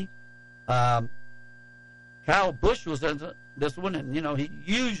Majeski. Kyle Busch was in this one, and, he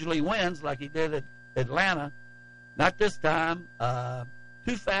usually wins like he did at Atlanta. Not this time.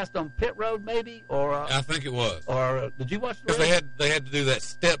 Too fast on pit road, maybe? Or I think it was. Or did you watch the race? Because they had to do that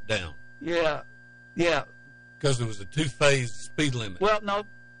step down. Yeah. Because it was a two-phase speed limit. Well, no.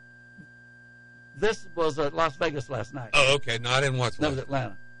 This was Las Vegas last night. Oh, okay. No, I didn't watch that. That was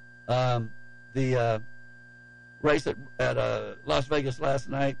Atlanta. The race at Las Vegas last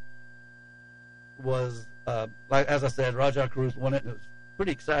night was, as I said, Rajah Caruth won it, and it was a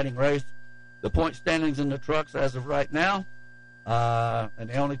pretty exciting race. The point standings in the trucks as of right now, and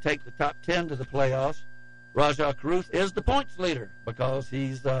they only take the top 10 to the playoffs. Rajah Caruth is the points leader because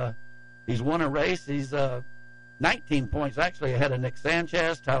he's won a race. He's 19 points actually ahead of Nick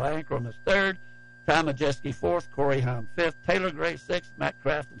Sanchez. Tyler Ankrum is third. Ty Majeski fourth. Corey Heim fifth. Taylor Gray sixth. Matt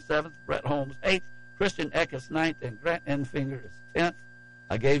Crafton seventh. Brett Holmes eighth. Christian Eckes ninth. And Grant Enfinger is 10th.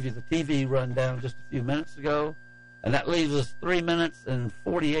 I gave you the TV rundown just a few minutes ago. And that leaves us 3 minutes and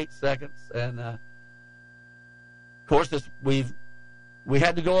 48 seconds. And, of course, we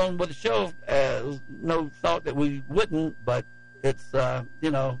had to go on with the show. No thought that we wouldn't, but it's,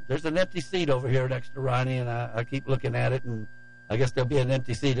 there's an empty seat over here next to Ronnie, and I keep looking at it, and I guess there'll be an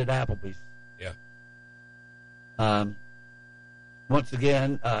empty seat at Applebee's. Yeah. Once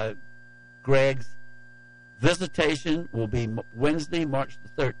again, Greg's visitation will be Wednesday, March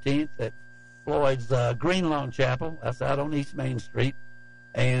the 13th at Floyd's Green Lawn Chapel. That's out on East Main Street.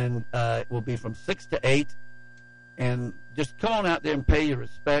 And it will be from 6 to 8. And just come on out there and pay your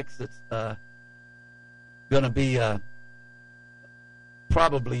respects. It's going to be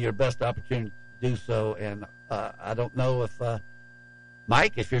probably your best opportunity to do so. And I don't know if,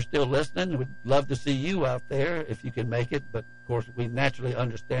 Mike, if you're still listening, we'd love to see you out there if you can make it. But, of course, we naturally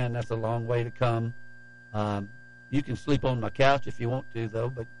understand that's a long way to come. You can sleep on my couch if you want to, though,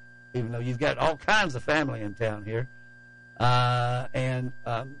 but even though you've got all kinds of family in town here. And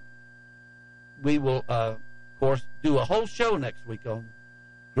we will, of course, do a whole show next week on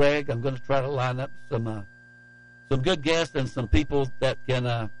Greg. I'm going to try to line up some good guests and some people that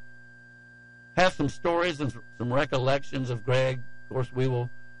can have some stories and some recollections of Greg. Of course, we will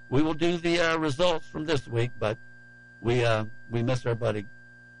do the results from this week, but we miss our buddy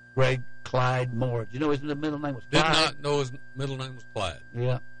Greg Clyde Moore. Do you know his middle name was Clyde? Did not know his middle name was Clyde.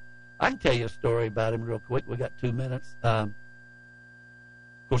 Yeah. I can tell you a story about him real quick. We got 2 minutes. Of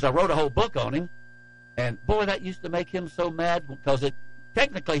course, I wrote a whole book on him, and boy, that used to make him so mad because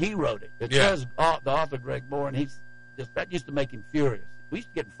technically he wrote it. It says the author Greg Moore, and that used to make him furious. We used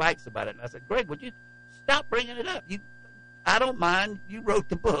to get in fights about it, and I said, Greg, would you stop bringing it up? I don't mind. You wrote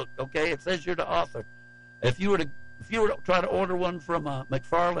the book, okay? It says you're the author. If you were to try to order one from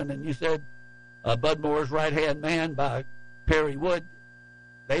McFarland and you said Bud Moore's Right-Hand Man by Perry Wood,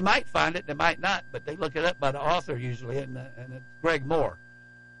 they might find it, they might not, but they look it up by the author usually, and it's Greg Moore.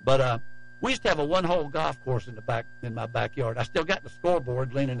 But we used to have a one-hole golf course in my backyard. I still got the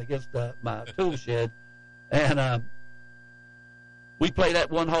scoreboard leaning against my tool shed, and we played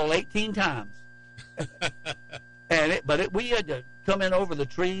that one hole 18 times. We had to come in over the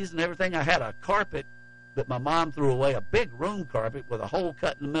trees and everything. I had a carpet that my mom threw away, a big room carpet with a hole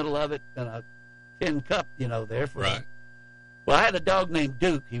cut in the middle of it and a tin cup, there for right. Well, I had a dog named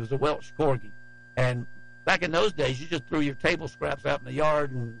Duke. He was a Welsh Corgi. And back in those days, you just threw your table scraps out in the yard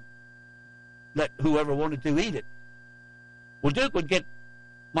and let whoever wanted to eat it. Well, Duke would get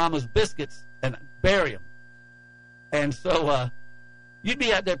Mama's biscuits and bury them. And so you'd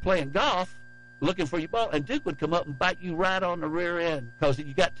be out there playing golf, looking for your ball, and Duke would come up and bite you right on the rear end because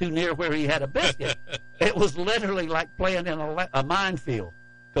you got too near where he had a biscuit. It was literally like playing in a minefield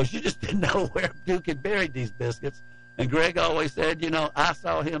because you just didn't know where Duke had buried these biscuits. And Greg always said, I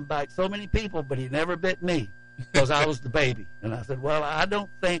saw him bite so many people, but he never bit me because I was the baby. And I said, well, I don't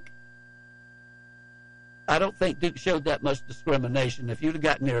think Duke showed that much discrimination. If you'd have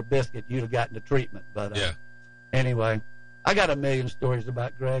gotten near a biscuit, you'd have gotten the treatment. But anyway, I got a million stories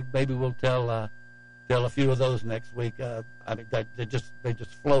about Greg. Maybe we'll tell a few of those next week. They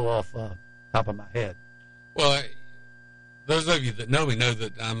just flow off top of my head. Well, those of you that know me know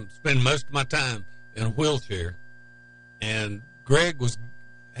that I'm spending most of my time in a wheelchair, and Greg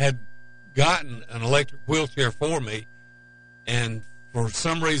had gotten an electric wheelchair for me, and for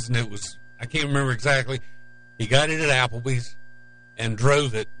some reason I can't remember exactly. He got it at Applebee's and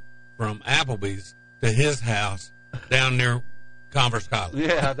drove it from Applebee's to his house down near Converse College.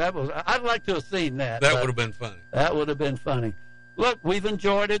 Yeah, I'd like to have seen that. That would have been funny. That would have been funny. Look, we've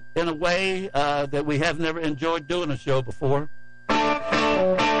enjoyed it in a way that we have never enjoyed doing a show before.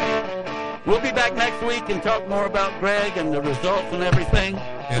 We'll be back next week and talk more about Greg and the results and everything.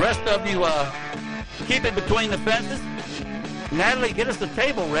 Yeah. The rest of you keep it between the fences. Natalie, get us the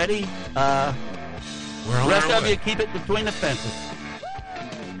table ready. The rest of you keep it between the fences.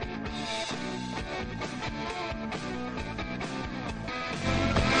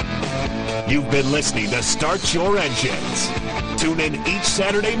 You've been listening to Start Your Engines. Tune in each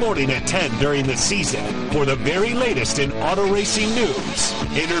Saturday morning at 10 during the season for the very latest in auto racing news,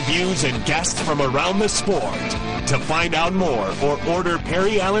 interviews, and guests from around the sport. To find out more or order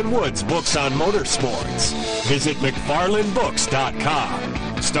Perry Allen Wood's books on motorsports, visit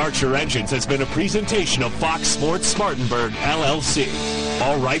McFarlandBooks.com. Start Your Engines has been a presentation of Fox Sports Spartanburg, LLC.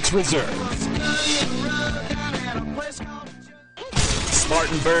 All rights reserved.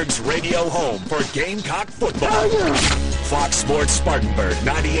 Spartanburg's radio home for Gamecock football. Fox Sports Spartanburg,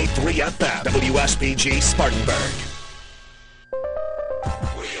 98.3 FM, WSPG Spartanburg.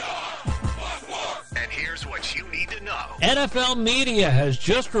 And here's what you need to know. NFL media has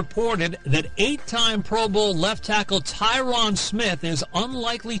just reported that 8-time Pro Bowl left tackle Tyron Smith is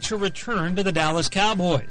unlikely to return to the Dallas Cowboys.